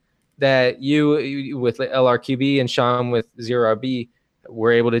think that you with LRQB and Sean with zero RB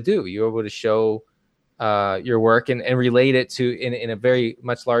were able to do. You were able to show your work and relate it to in a very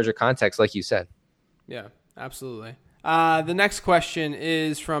much larger context, like you said. Yeah, absolutely. The next question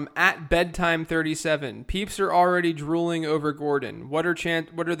is from @bedtime37. Peeps are already drooling over Gordon. What are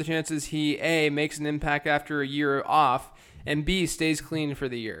the chances he A, makes an impact after a year off, and B, stays clean for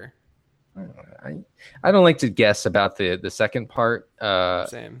the year? I don't like to guess about the second part.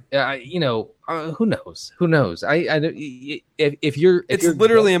 Same. Who knows? If you're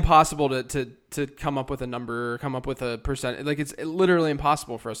literally impossible to come up with a number or come up with a percent. Like, it's literally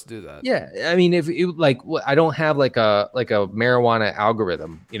impossible for us to do that. Yeah, I mean, I don't have like a marijuana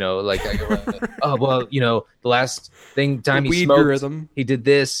algorithm. The last time he smoked, algorithm. He did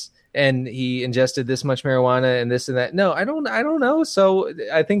this. And he ingested this much marijuana and this and that. No, I don't know. So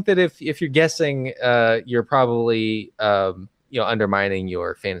I think that if you're guessing, you're probably undermining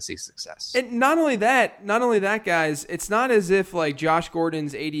your fantasy success. And not only that, guys, it's not as if like Josh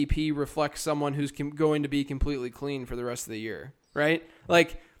Gordon's ADP reflects someone who's going to be completely clean for the rest of the year, right?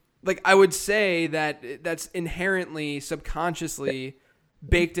 Like I would say that that's inherently subconsciously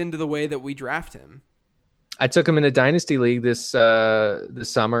baked into the way that we draft him. I took him in a dynasty league this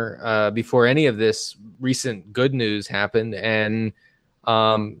summer before any of this recent good news happened, and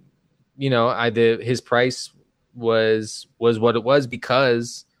his price was what it was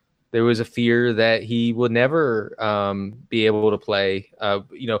because there was a fear that he would never be able to play.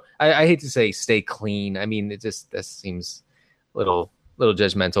 I hate to say stay clean. I mean, that seems a little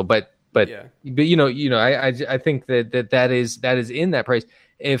judgmental, but I think that is in that price.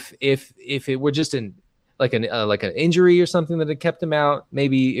 If it were just like an injury or something that had kept him out,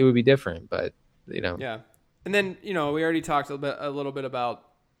 maybe it would be different. But yeah. And then we already talked a little bit about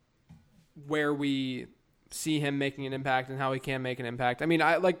where we see him making an impact and how he can make an impact. I mean,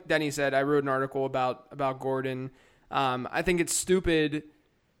 like Denny said, I wrote an article about Gordon. I think it's stupid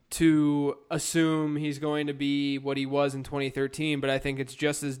to assume he's going to be what he was in 2013, but I think it's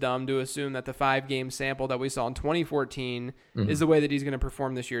just as dumb to assume that the 5-game sample that we saw in 2014 is the way that he's going to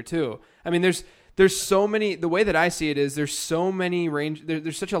perform this year too. I mean, there's so many, the way that I see it is there's so many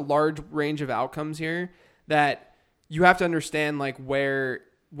there's such a large range of outcomes here that you have to understand like where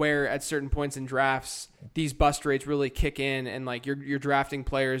at certain points in drafts these bust rates really kick in, and like you're drafting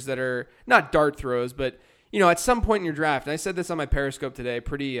players that are not dart throws, but at some point in your draft, and I said this on my Periscope today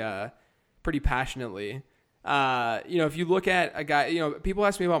pretty passionately. If you look at a guy, people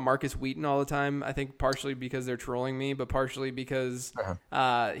ask me about Marcus Wheaton all the time. I think partially because they're trolling me, but partially because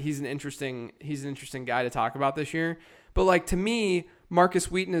he's an interesting guy to talk about this year. But like to me,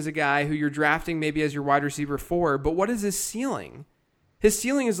 Marcus Wheaton is a guy who you're drafting maybe as your wide receiver 4, but what is his ceiling? His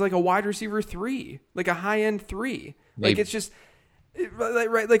ceiling is like a wide receiver 3, like a high end 3. Maybe. Like it's just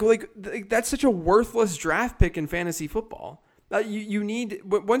right. Like that's such a worthless draft pick in fantasy football. You need,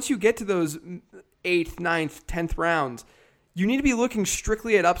 once you get to those 8th, 9th, 10th rounds, you need to be looking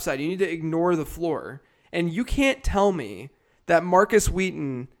strictly at upside. You need to ignore the floor. And you can't tell me that Marcus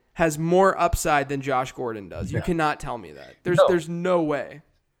Wheaton has more upside than Josh Gordon does. You cannot tell me that. There's no way.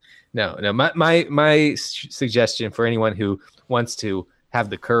 No. My suggestion for anyone who wants to have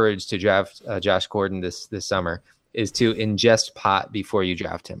the courage to draft Josh Gordon this summer is to ingest pot before you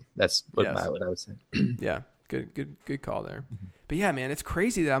draft him. That's what I would say. Yeah, good call there. Mm-hmm. But yeah, man, it's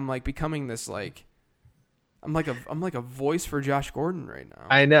crazy that I'm like becoming this like I'm like a voice for Josh Gordon right now.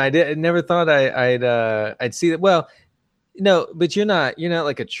 I know. I never thought I'd see that. Well, no, but you're not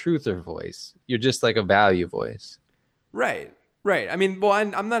like a truther voice. You're just like a value voice. Right. I mean, well,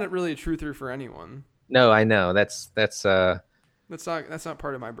 I'm not really a truther for anyone. No, I know. That's not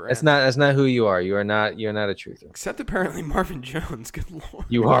part of my brand. That's not who you are. You're not a truther. Except apparently Marvin Jones. Good Lord.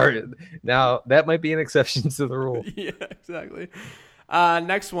 You are. Now that might be an exception to the rule. Yeah, exactly.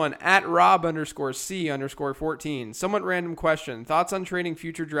 Next one, at Rob_C_14. Somewhat random question. Thoughts on trading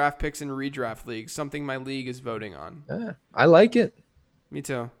future draft picks in redraft leagues? Something my league is voting on. I like it. Me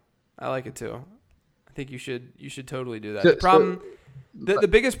too. I like it too. I think you should totally do that. The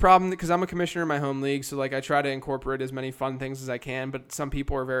biggest problem, because I'm a commissioner in my home league, so like I try to incorporate as many fun things as I can, but some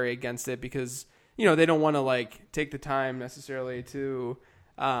people are very against it because they don't want to like take the time necessarily to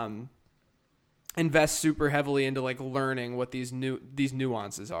invest super heavily into like learning what these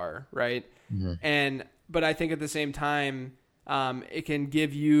nuances are, right? Mm-hmm. But I think at the same time, it can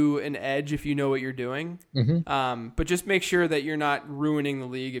give you an edge if you know what you're doing. Mm-hmm. But just make sure that you're not ruining the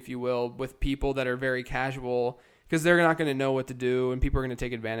league, if you will, with people that are very casual, because they're not going to know what to do, and people are going to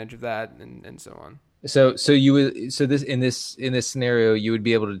take advantage of that, and so on. So this in this scenario, you would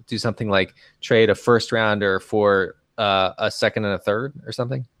be able to do something like trade a first rounder for a second and a third or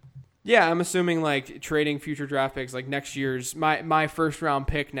something. Yeah, I'm assuming like trading future draft picks, like next year's my first round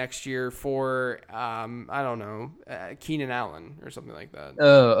pick next year for I don't know, Keenan Allen or something like that.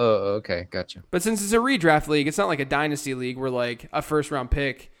 Oh, okay, gotcha. But since it's a redraft league, it's not like a dynasty league where like a first round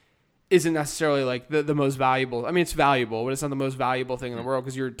pick isn't necessarily like the most valuable. I mean, it's valuable, but it's not the most valuable thing in the world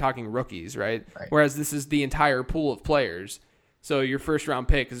because you're talking rookies, right? Whereas this is the entire pool of players. So your first round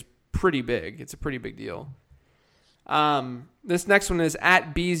pick is pretty big. It's a pretty big deal. This next one is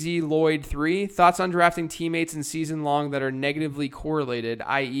at BZLloyd3. Thoughts on drafting teammates in season long that are negatively correlated,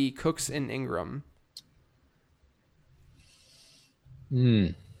 i.e. Cooks and Ingram?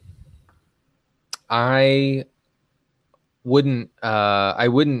 I wouldn't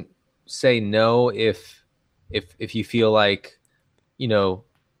say no if you feel like the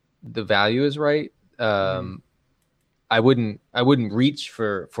value is right. I wouldn't reach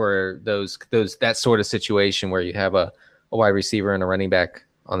for those that sort of situation where you have a a wide receiver and a running back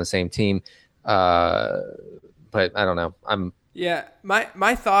on the same team. But I don't know.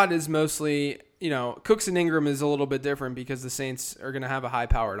 My thought is mostly, Cooks and Ingram is a little bit different because the Saints are going to have a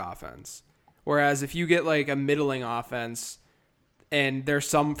high-powered offense. Whereas if you get like a middling offense and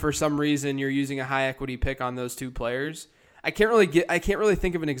for some reason you're using a high equity pick on those two players, I can't really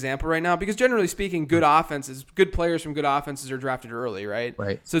think of an example right now because generally speaking, good players from good offenses are drafted early, right?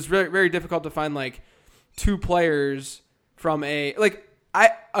 Right. So it's very, very difficult to find like two players from here's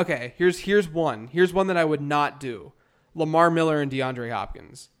one that I would not do. Lamar Miller and DeAndre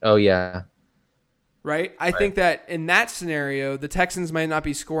Hopkins. Oh yeah. Right? I think that in that scenario, the Texans might not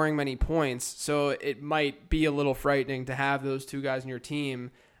be scoring many points, so it might be a little frightening to have those two guys in your team,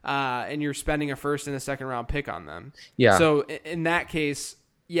 and you're spending a first and a second round pick on them. Yeah. So in that case,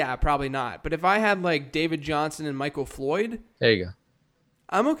 yeah, probably not. But if I had like David Johnson and Michael Floyd, there you go.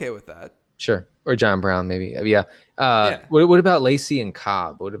 I'm okay with that. Sure. Or John Brown, maybe. Yeah. What about Lacey and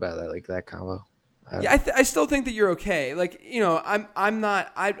Cobb? What about that? Like that combo? I still think that you're okay. Like, I'm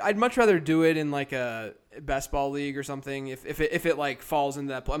not. I'd much rather do it in like a best ball league or something. If it like falls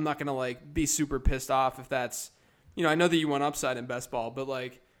into that, I'm not gonna like be super pissed off if that's. I know that you want upside in best ball, but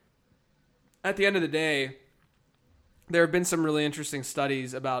like at the end of the day, there have been some really interesting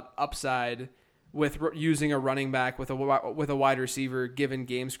studies about upside with using a running back with a wide receiver given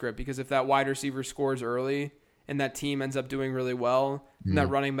game script. Because if that wide receiver scores early and that team ends up doing really well, and that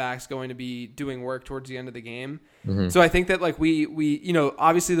running back's going to be doing work towards the end of the game. Mm-hmm. So I think that like we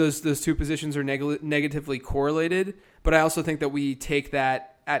obviously those two positions are negatively correlated, but I also think that we take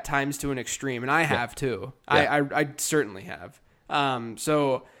that at times to an extreme, and I have too. Yeah. I certainly have.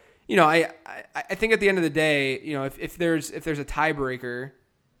 So I think at the end of the day, if there's a tiebreaker,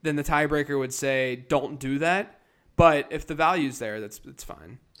 then the tiebreaker would say don't do that. But if the value's there, it's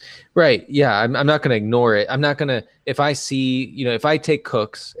fine. Right. Yeah. I'm not going to ignore it. I'm not going to, if I see, if I take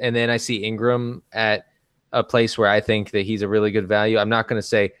Cooks and then I see Ingram at a place where I think that he's a really good value, I'm not going to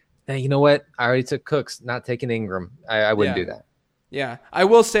say, hey, you know what? I already took Cooks, not taking Ingram. I wouldn't do that. Yeah. I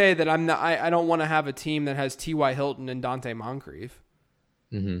will say that I don't want to have a team that has T.Y. Hilton and Dante Moncrief.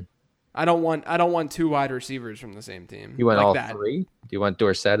 Mm-hmm. I don't want two wide receivers from the same team. You want like all that. Three? Do you want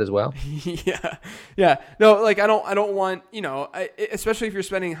Dorsett as well? Yeah. No, like I don't want, especially if you're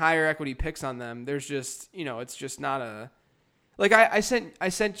spending higher equity picks on them. There's just, it's just not a. Like I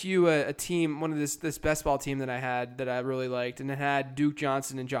sent you a team, one of this best ball team that I had that I really liked, and it had Duke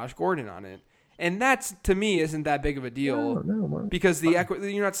Johnson and Josh Gordon on it. And that's, to me, isn't that big of a deal because the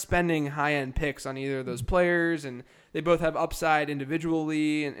equity, you're not spending high end picks on either of those players, and they both have upside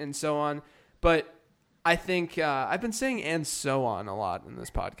individually and so on. But I think I've been saying "and so on" a lot in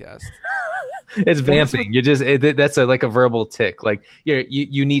this podcast. It's vamping. You just that's like a verbal tick. Like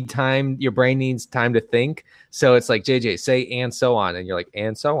you need time. Your brain needs time to think. So it's like JJ say "and so on," and you're like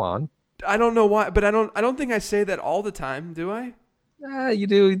 "and so on." I don't know why, but I don't think I say that all the time. Do I? You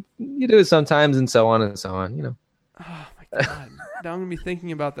do it sometimes, and so on and so on. Oh my god! Now I'm gonna be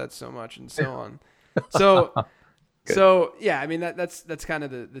thinking about that so much and so on. So yeah, I mean that's kind of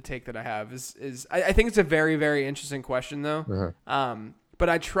the take that I have is I think it's a very, very interesting question though. Uh-huh. But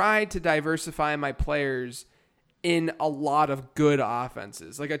I try to diversify my players in a lot of good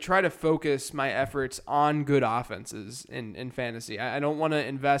offenses. Like I try to focus my efforts on good offenses in fantasy. I don't want to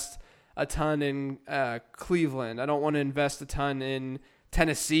invest a ton in Cleveland. I don't want to invest a ton in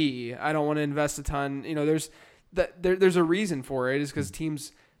Tennessee. I don't want to invest a ton. There's a reason for it. Is because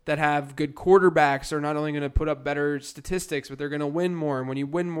teams that have good quarterbacks are not only going to put up better statistics, but they're going to win more. And when you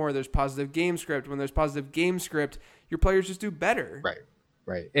win more, there's positive game script. When there's positive game script, your players just do better.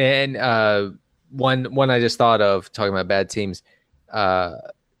 Right. And one I just thought of talking about bad teams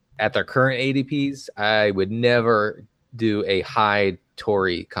at their current ADPs, I would never do a high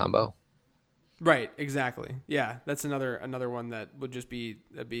Torrey combo. Right, exactly. Yeah, that's another one that would just be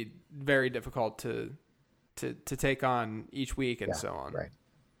very difficult to take on each week and so on. Right.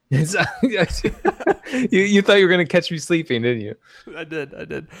 You thought you were going to catch me sleeping, didn't you? I did.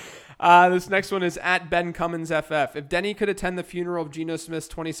 This next one is at Ben Cummins FF. If Denny could attend the funeral of Geno Smith's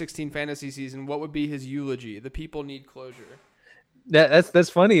 2016 fantasy season, what would be his eulogy? The people need closure. That's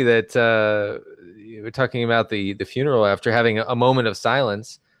funny that we're talking about the funeral after having a moment of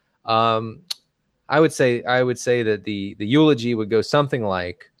silence. I would say that the eulogy would go something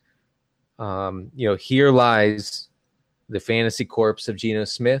like, here lies the fantasy corpse of Geno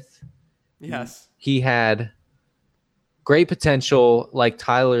Smith. Yes. He had great potential like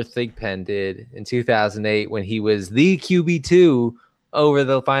Tyler Thigpen did in 2008 when he was the QB2 over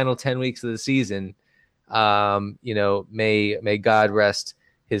the final 10 weeks of the season. May God rest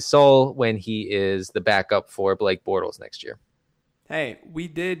his soul when he is the backup for Blake Bortles next year. Hey, we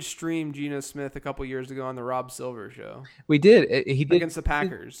did stream Geno Smith a couple years ago on the Rob Silver show. We did. He did against the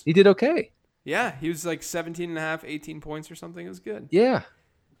Packers. He did okay. Yeah, he was like 17.5, 18 points or something. It was good. Yeah.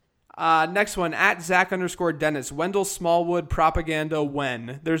 Next one, at Zach_Dennis. Wendell Smallwood propaganda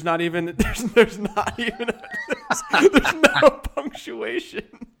when? There's not even there's no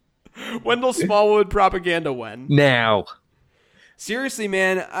punctuation. Wendell Smallwood propaganda when? Now. Seriously,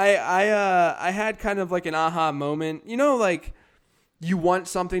 man, I had kind of like an aha moment. You know, like you want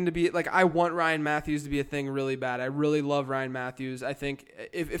something to be like, I want Ryan Matthews to be a thing really bad. I really love Ryan Matthews. I think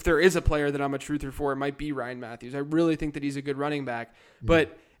if there is a player that I'm a truther for, it might be Ryan Matthews. I really think that he's a good running back.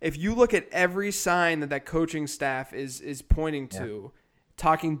 But if you look at every sign that coaching staff is pointing to,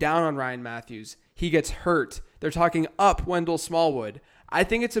 talking down on Ryan Matthews, he gets hurt. They're talking up Wendell Smallwood. I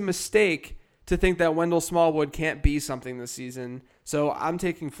think it's a mistake to think that Wendell Smallwood can't be something this season. So I'm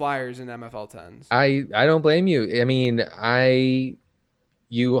taking Flyers in MFL 10s. I don't blame you. I mean,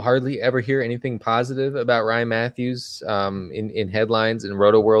 you hardly ever hear anything positive about Ryan Matthews in headlines and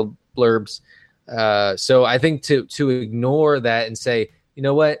Roto World blurbs. So I think to ignore that and say, you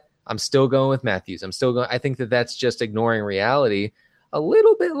know what, I'm still going with Matthews. I think that's just ignoring reality, a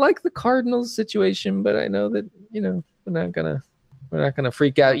little bit like the Cardinals situation. But I know that we're not gonna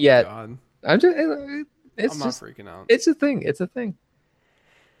freak out yet. God. I'm not freaking out. It's a thing.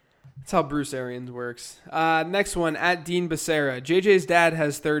 That's how Bruce Arians works. Next one, at Dean Becerra. JJ's dad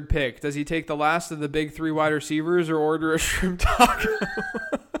has third pick. Does he take the last of the big 3 wide receivers or order a shrimp taco?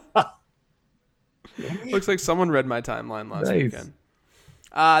 Looks like someone read my timeline last weekend.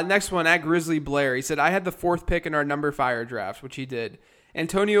 Next one, at Grizzly Blair. He said, I had the 4th pick in our number fire draft, which he did.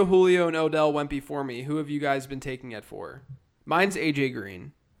 Antonio, Julio, and Odell went before me. Who have you guys been taking at 4? Mine's AJ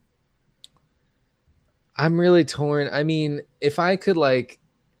Green. I'm really torn. I mean, if I could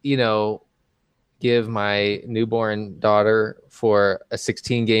give my newborn daughter for a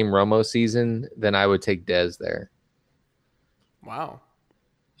 16-game Romo season, then I would take Dez there. Wow.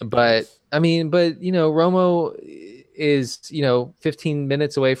 But Romo is, 15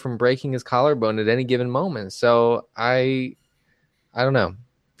 minutes away from breaking his collarbone at any given moment. So I don't know.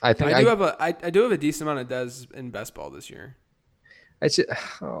 I think I do have a decent amount of Dez in best ball this year.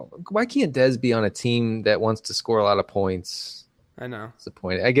 Why can't Dez be on a team that wants to score a lot of points? I know.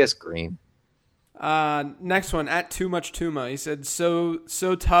 Disappointed. I guess Green. Next one, at Too Much Tuma. He said, so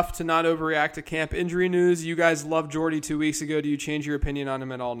tough to not overreact to camp injury news. You guys loved Jordy 2 weeks ago. Do you change your opinion on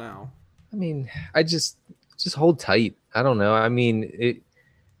him at all now? I mean, I just hold tight. I don't know. I mean,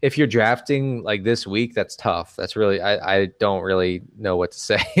 if you're drafting like this week, that's tough. That's really, I don't really know what to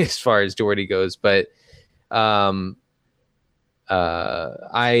say as far as Jordy goes, but I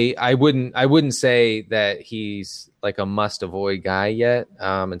wouldn't say that he's like a must avoid guy yet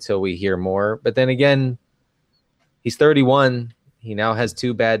until we hear more. But then again, he's 31. He now has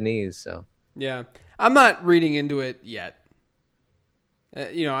 2 bad knees. So yeah, I'm not reading into it yet.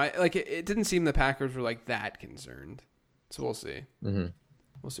 It didn't seem the Packers were like that concerned. So we'll see. Mm-hmm.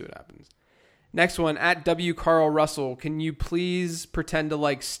 We'll see what happens. Next one, at W. Carl Russell. Can you please pretend to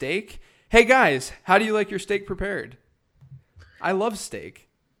like steak? Hey guys, how do you like your steak prepared? I love steak.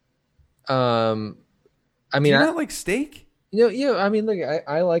 I mean, do you not like steak? I mean, look,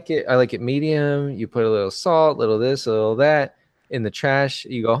 I like it. I like it medium. You put a little salt, little this, a little that in the trash.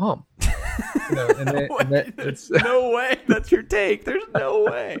 You go home. There's no way. That's your take. There's no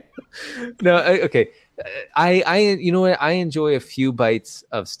way. No, okay. You know what? I enjoy a few bites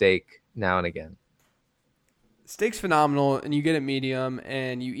of steak now and again. Steak's phenomenal, and you get it medium,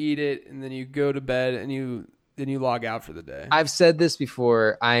 and you eat it, and then you go to bed, and then you log out for the day. I've said this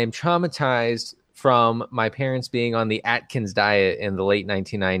before. I am traumatized from my parents being on the Atkins diet in the late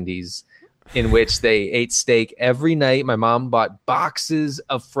 1990s, in which they ate steak every night. My mom bought boxes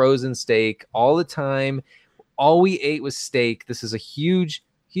of frozen steak all the time. All we ate was steak. This is a huge,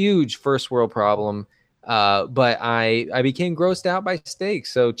 huge first world problem. But I became grossed out by steak.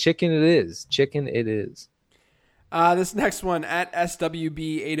 So chicken it is. This next one, at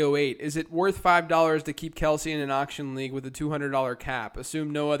SWB808. Is it worth $5 to keep Kelsey in an auction league with a $200 cap?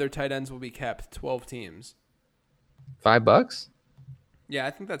 Assume no other tight ends will be kept. 12 teams. $5? Yeah,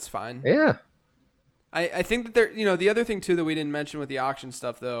 I think that's fine. Yeah. I think that there, the other thing too that we didn't mention with the auction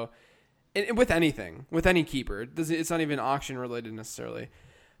stuff though, and with anything, with any keeper, it's not even auction related necessarily.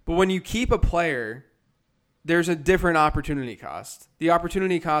 But when you keep a player, there's a different opportunity cost. The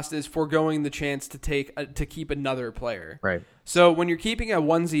opportunity cost is foregoing the chance to keep another player. Right. So when you're keeping a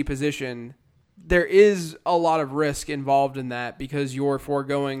 1Z position, there is a lot of risk involved in that because you're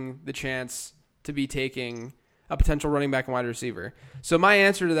foregoing the chance to be taking a potential running back and wide receiver. So my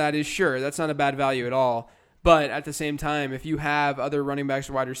answer to that is sure, that's not a bad value at all. But at the same time, if you have other running backs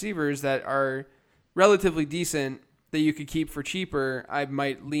or wide receivers that are relatively decent that you could keep for cheaper, I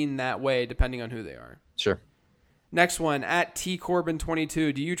might lean that way depending on who they are. Sure. Next one, at T Corbin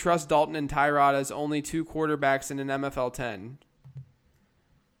 22. Do you trust Dalton and Tyrod as only 2 quarterbacks in an MFL 10?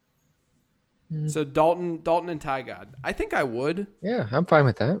 So Dalton and Ty God. I think I would. Yeah, I'm fine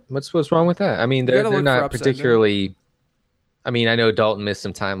with that. What's wrong with that? I mean, they're not particularly. I mean, I know Dalton missed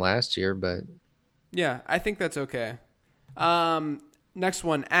some time last year, but yeah, I think that's okay. Next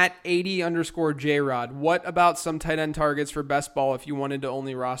one, at 80_JRod. What about some tight end targets for best ball if you wanted to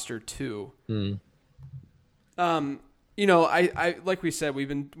only roster 2? You know, I like we said, we've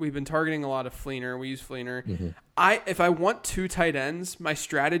been targeting a lot of Fleener. We use Fleener. Mm-hmm. If I want 2 tight ends, my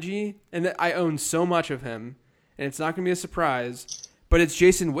strategy, and I own so much of him, and it's not going to be a surprise, but it's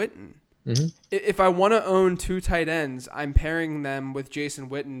Jason Witten. Mm-hmm. If I want to own 2 tight ends, I'm pairing them with Jason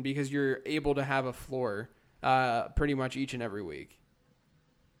Witten because you're able to have a floor pretty much each and every week.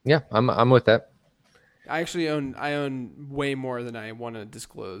 Yeah, I'm with that. I actually own way more than I want to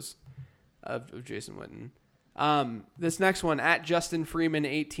disclose of Jason Witten. This next one, at Justin Freeman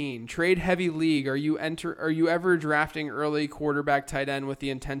 18. Trade heavy league. Are you ever drafting early quarterback tight end with the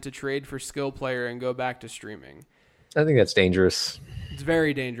intent to trade for skill player and go back to streaming? I think that's dangerous. It's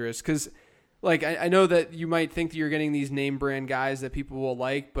very dangerous because, like, I know that you might think that you're getting these name brand guys that people will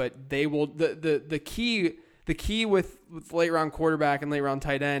like, but they will. The key with late round quarterback and late round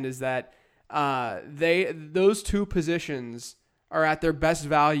tight end is that those 2 positions are at their best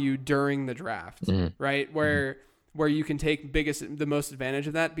value during the draft, right? Where you can take the most advantage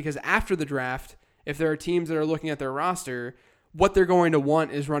of that, because after the draft, if there are teams that are looking at their roster, what they're going to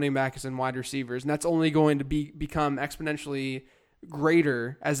want is running backs and wide receivers, and that's only going to become exponentially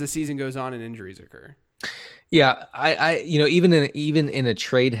greater as the season goes on and injuries occur. Yeah, I even in a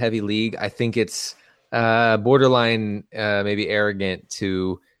trade heavy league, I think it's borderline maybe arrogant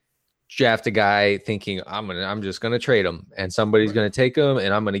to draft a guy thinking I'm just gonna trade him and somebody's gonna take him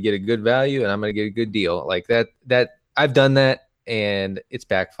and I'm gonna get a good value and I'm gonna get a good deal like that. I've done that and it's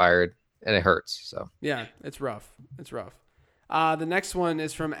backfired and it hurts. So yeah, it's rough. The next one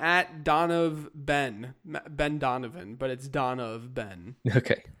is from at Donov Ben Donovan, but it's Donov Ben.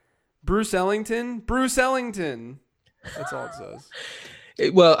 Okay. Bruce Ellington. That's all it says.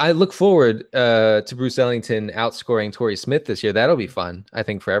 Well, I look forward to Bruce Ellington outscoring Torrey Smith this year. That'll be fun, I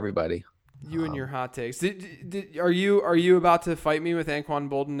think, for everybody. You and your hot takes. Are you about to fight me with Anquan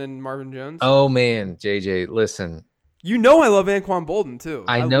Boldin and Marvin Jones? Oh man, JJ, listen. You know I love Anquan Boldin too.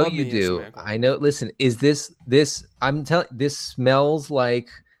 I know you do. I know. Listen, is this? I'm telling. This smells like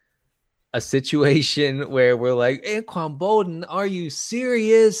a situation where we're like, Anquan Boldin, are you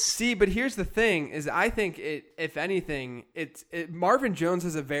serious? See, but here's the thing: is I think if anything, Marvin Jones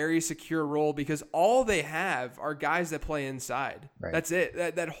has a very secure role because all they have are guys that play inside. Right. That's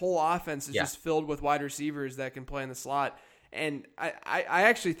it. That whole offense is just filled with wide receivers that can play in the slot. And I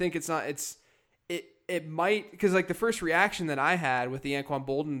actually think it might, because like the first reaction that I had with the Anquan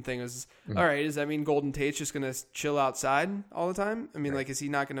Boldin thing was, all right, does that mean Golden Tate's just going to chill outside all the time? I mean, like, are they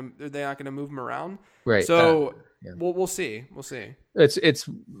not going to move him around? Right. So we'll see. It's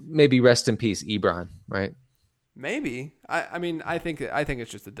maybe rest in peace, Ebron, right? Maybe. I mean, I think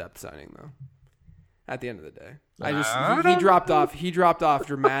it's just a depth signing though. At the end of the day, he dropped off. He dropped off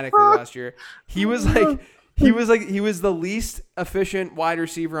dramatically last year. He was the least efficient wide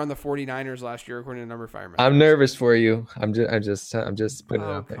receiver on the 49ers last year, according to Number Fireman. I'm nervous for you. I'm just putting it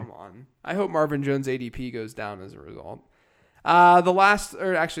out there. Come on. I hope Marvin Jones' ADP goes down as a result. The last,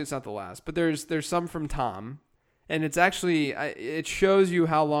 or actually it's not the last, but there's some from Tom, and it's actually, it shows you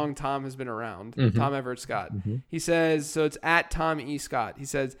how long Tom has been around. Mm-hmm. Tom Everett Scott. Mm-hmm. He says, so it's at Tom E. Scott. He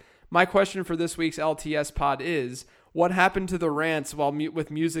says, my question for this week's LTS pod is, what happened to the rants while with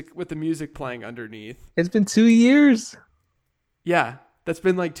the music playing underneath? It's been 2 years. Yeah, that's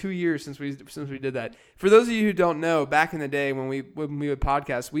been like 2 years since we did that. For those of you who don't know, back in the day when we would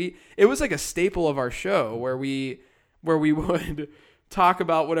podcast, it was like a staple of our show where we would talk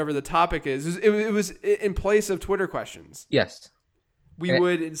about whatever the topic is. It was in place of Twitter questions. Yes. We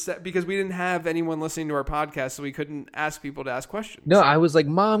would, instead, because we didn't have anyone listening to our podcast, so we couldn't ask people to ask questions. No, I was like,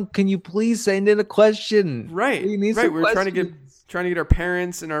 Mom, can you please send in a question? Right. We were trying to get our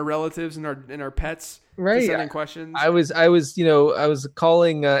parents and our relatives and our pets to send in questions. I was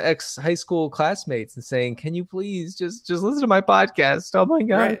calling ex high school classmates and saying, can you please just listen to my podcast? Oh my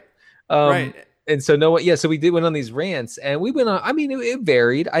God. Right. And so so we went on these rants, and we went on. I mean, it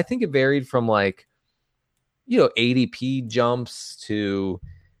varied. I think it varied from like, ADP jumps to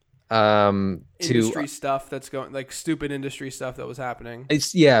industry stuff that's going, like stupid industry stuff that was happening.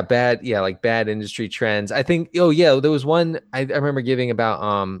 It's like bad industry trends. I think there was one I remember giving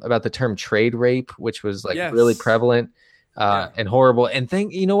about the term trade rape, which was like really prevalent and horrible. And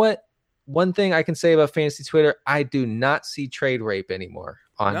you know what? One thing I can say about fantasy Twitter, I do not see trade rape anymore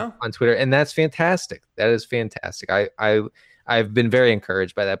on Twitter, and that's fantastic. That is fantastic. I've been very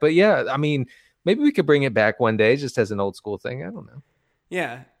encouraged by that. But yeah, I mean, maybe we could bring it back one day just as an old school thing. I don't know.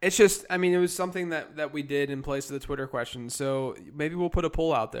 Yeah, it's just, I mean, it was something that we did in place of the Twitter questions. So maybe we'll put a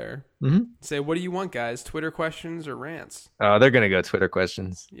poll out there. Mm-hmm. Say, what do you want, guys? Twitter questions or rants? Oh, they're going to go Twitter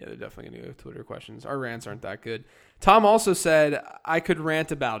questions. Yeah, they're definitely going to go Twitter questions. Our rants aren't that good. Tom also said, I could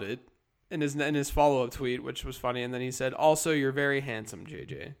rant about it in his follow-up tweet, which was funny. And then he said, also, you're very handsome,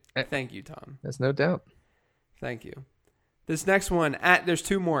 JJ. Thank you, Tom. That's no doubt. Thank you. This next one, there's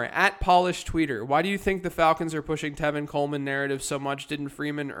two more. At Polished Tweeter, why do you think the Falcons are pushing Tevin Coleman narrative so much? Didn't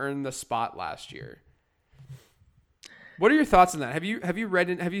Freeman earn the spot last year? What are your thoughts on that? Have you read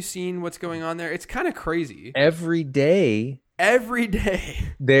it? Have you seen what's going on there? It's kind of crazy. Every day,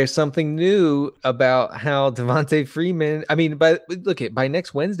 there's something new about how Devontae Freeman. I mean, by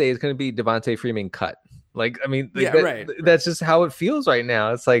next Wednesday, it's going to be Devontae Freeman cut. Like, I mean, right. That's just how it feels right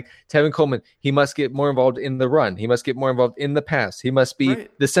now. It's like Tevin Coleman, he must get more involved in the run. He must get more involved in the pass. He must be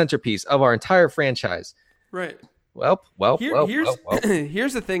the centerpiece of our entire franchise. Right. Well.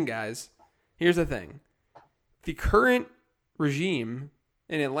 Here's the thing, guys. Here's the thing. The current regime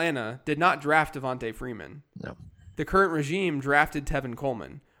in Atlanta did not draft Devontae Freeman. No. The current regime drafted Tevin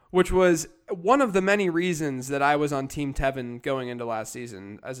Coleman, which was one of the many reasons that I was on Team Tevin going into last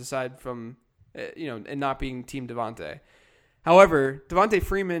season, as aside from and not being Team Devontae. However, Devontae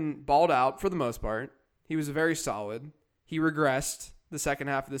Freeman balled out for the most part. He was very solid. He regressed the second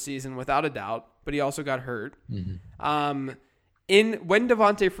half of the season without a doubt, but he also got hurt. Mm-hmm. When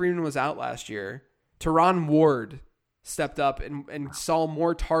Devontae Freeman was out last year, Teron Ward stepped up and saw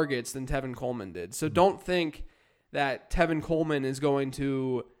more targets than Tevin Coleman did. So don't think that Tevin Coleman is going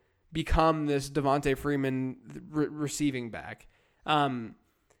to become this Devontae Freeman receiving back.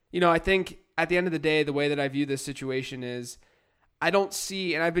 I think at the end of the day, the way that I view this situation is I don't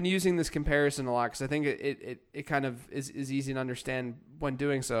see, and I've been using this comparison a lot because I think it kind of is easy to understand when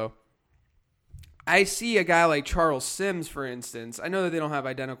doing so. I see a guy like Charles Sims, for instance. I know that they don't have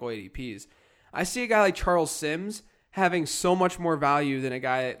identical ADPs. I see a guy like Charles Sims having so much more value than a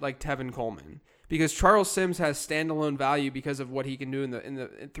guy like Tevin Coleman, because Charles Sims has standalone value because of what he can do in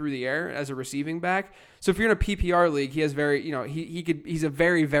the through the air as a receiving back. So if you're in a PPR league, he has he's a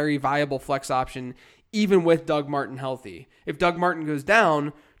very, very viable flex option even with Doug Martin healthy. If Doug Martin goes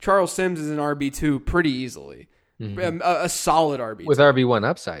down, Charles Sims is an RB2 pretty easily. Mm-hmm. A solid RB2 with RB1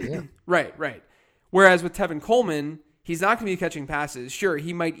 upside, yeah. Right. Whereas with Tevin Coleman, he's not going to be catching passes. Sure,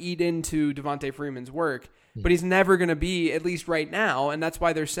 he might eat into Devontae Freeman's work, but he's never going to be, at least right now, and that's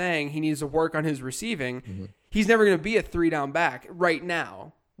why they're saying he needs to work on his receiving. Mm-hmm. He's never going to be a 3-down back right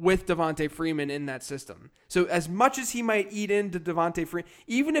now with Devontae Freeman in that system. So as much as he might eat into Devontae Freeman,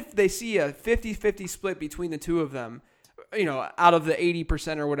 even if they see a 50-50 split between the two of them, out of the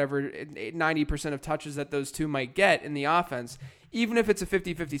 80% or whatever, 90% of touches that those two might get in the offense, even if it's a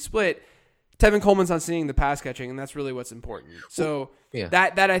 50-50 split, Tevin Coleman's not seeing the pass catching, and that's really what's important. So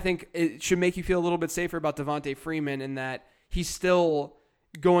that I think it should make you feel a little bit safer about Devontae Freeman in that he's still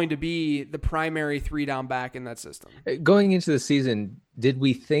going to be the primary 3-down back in that system. Going into the season, did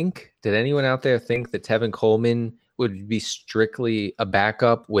anyone out there think that Tevin Coleman would be strictly a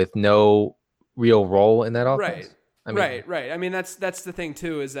backup with no real role in that offense? Right. I mean, that's the thing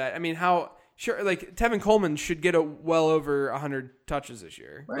too, is that, I mean, sure, like Tevin Coleman should get well over 100 touches this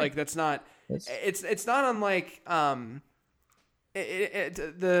year. Right. Like that's not. It's not unlike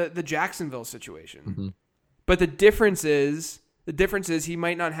the Jacksonville situation. Mm-hmm. But the difference is he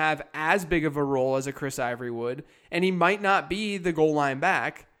might not have as big of a role as a Chris Ivory would, and he might not be the goal line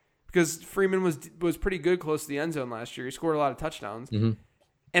back because Freeman was pretty good close to the end zone last year. He scored a lot of touchdowns. Mm-hmm.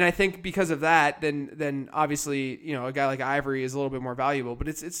 And I think because of that, then obviously, a guy like Ivory is a little bit more valuable, but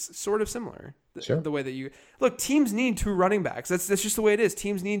it's sort of similar. Sure. The way that look, teams need 2 running backs. That's just the way it is.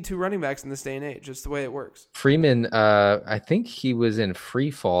 Teams need 2 running backs in this day and age. It's the way it works. Freeman, I think he was in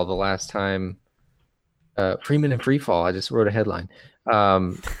free fall the last time. Freeman in free fall. I just wrote a headline.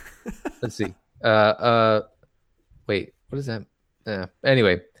 Let's see. Wait, what is that?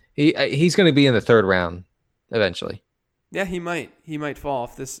 Anyway, he's going to be in the 3rd round eventually. Yeah, he might fall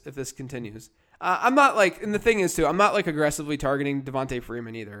if this continues. I'm not and the thing is too, I'm not aggressively targeting Devontae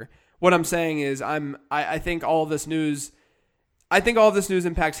Freeman either. What I'm saying is I think all of this news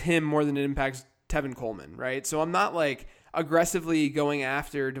impacts him more than it impacts Tevin Coleman, right? So I'm not aggressively going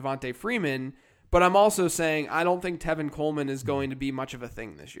after Devontae Freeman. But I'm also saying I don't think Tevin Coleman is going to be much of a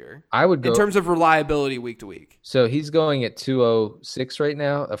thing this year. I would go in terms of reliability week to week. So he's going at 206 right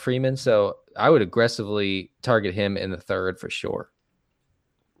now, a Freeman. So I would aggressively target him in the third for sure.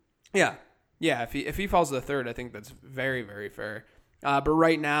 Yeah. If he falls to the third, I think that's very, very fair. But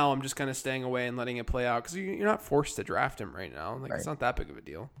right now, I'm just kind of staying away and letting it play out because you're not forced to draft him right now. Like, right. It's not that big of a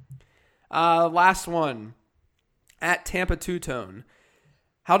deal. Last one. At Tampa Two-Tone.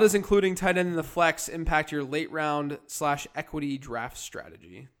 How does including tight end in the flex impact your late round / equity draft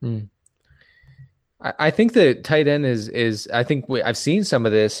strategy? I think the tight end is I think I've seen some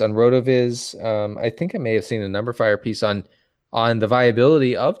of this on RotoViz. I think I may have seen a Number Fire piece on the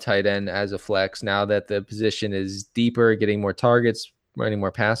viability of tight end as a flex now that the position is deeper, getting more targets, running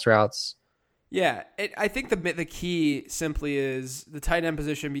more pass routes. Yeah, I think the key simply is the tight end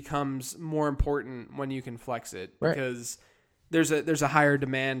position becomes more important when you can flex it because there's a higher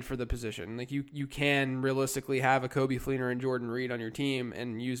demand for the position. Like you can realistically have a Coby Fleener and Jordan Reed on your team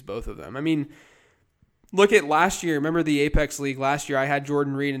and use both of them. I mean, look at last year. Remember the Apex League last year? I had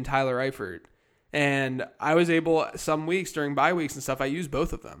Jordan Reed and Tyler Eifert. And I was able, some weeks during bye weeks and stuff, I used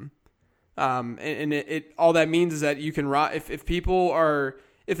both of them. And it all that means is that you can, if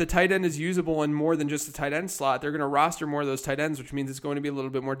the tight end is usable in more than just the tight end slot, they're going to roster more of those tight ends, which means it's going to be a little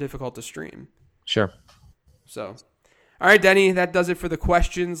bit more difficult to stream. Sure. So, all right, Denny, that does it for the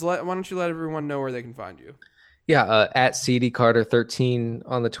questions. Why don't you let everyone know where they can find you? Yeah, at CDCarter13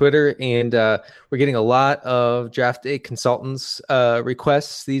 on the Twitter. And we're getting a lot of Draft Day Consultants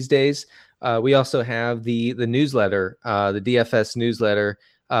requests these days. We also have the newsletter, the DFS newsletter,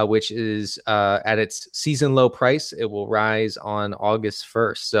 which is at its season low price. It will rise on August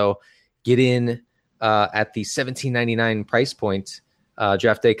 1st. So get in at the $17.99 price point,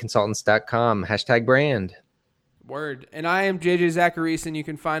 draftdayconsultants.com, #brand. Word. And I am JJ Zacharyson, and you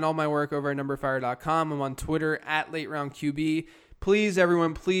can find all my work over at numberfire.com. I'm on Twitter at LateRoundQB. Please,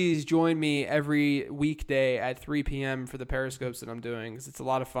 everyone, please join me every weekday at 3 p.m. for the Periscopes that I'm doing because it's a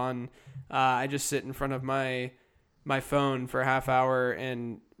lot of fun. I just sit in front of my phone for a half hour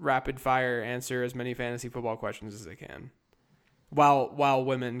and rapid fire answer as many fantasy football questions as I can, while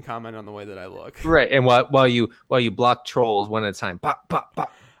women comment on the way that I look. Right, and while you block trolls one at a time. Pop, pop,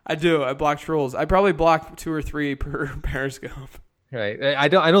 pop. I do. I block trolls. I probably block 2 or 3 per Periscope. Right. I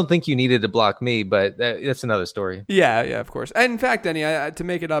don't think you needed to block me, but that's another story. Yeah, of course. And in fact, Denny, to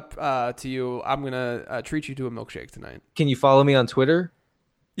make it up to you, I'm going to treat you to a milkshake tonight. Can you follow me on Twitter?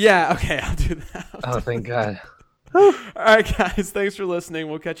 Yeah, okay, I'll do that. Thank God. All right, guys, thanks for listening.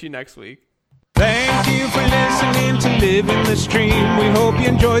 We'll catch you next week. Thank you for listening to Living the Stream. We hope you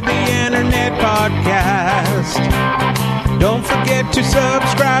enjoyed the Internet Podcast. Don't forget to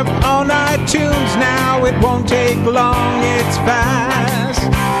subscribe on iTunes now. It won't take long, it's fast.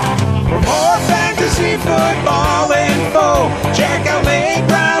 For more fantasy football info, check out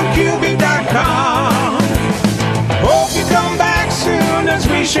LateRoundQB.com. Hope you come back soon as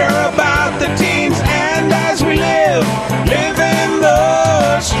we share about the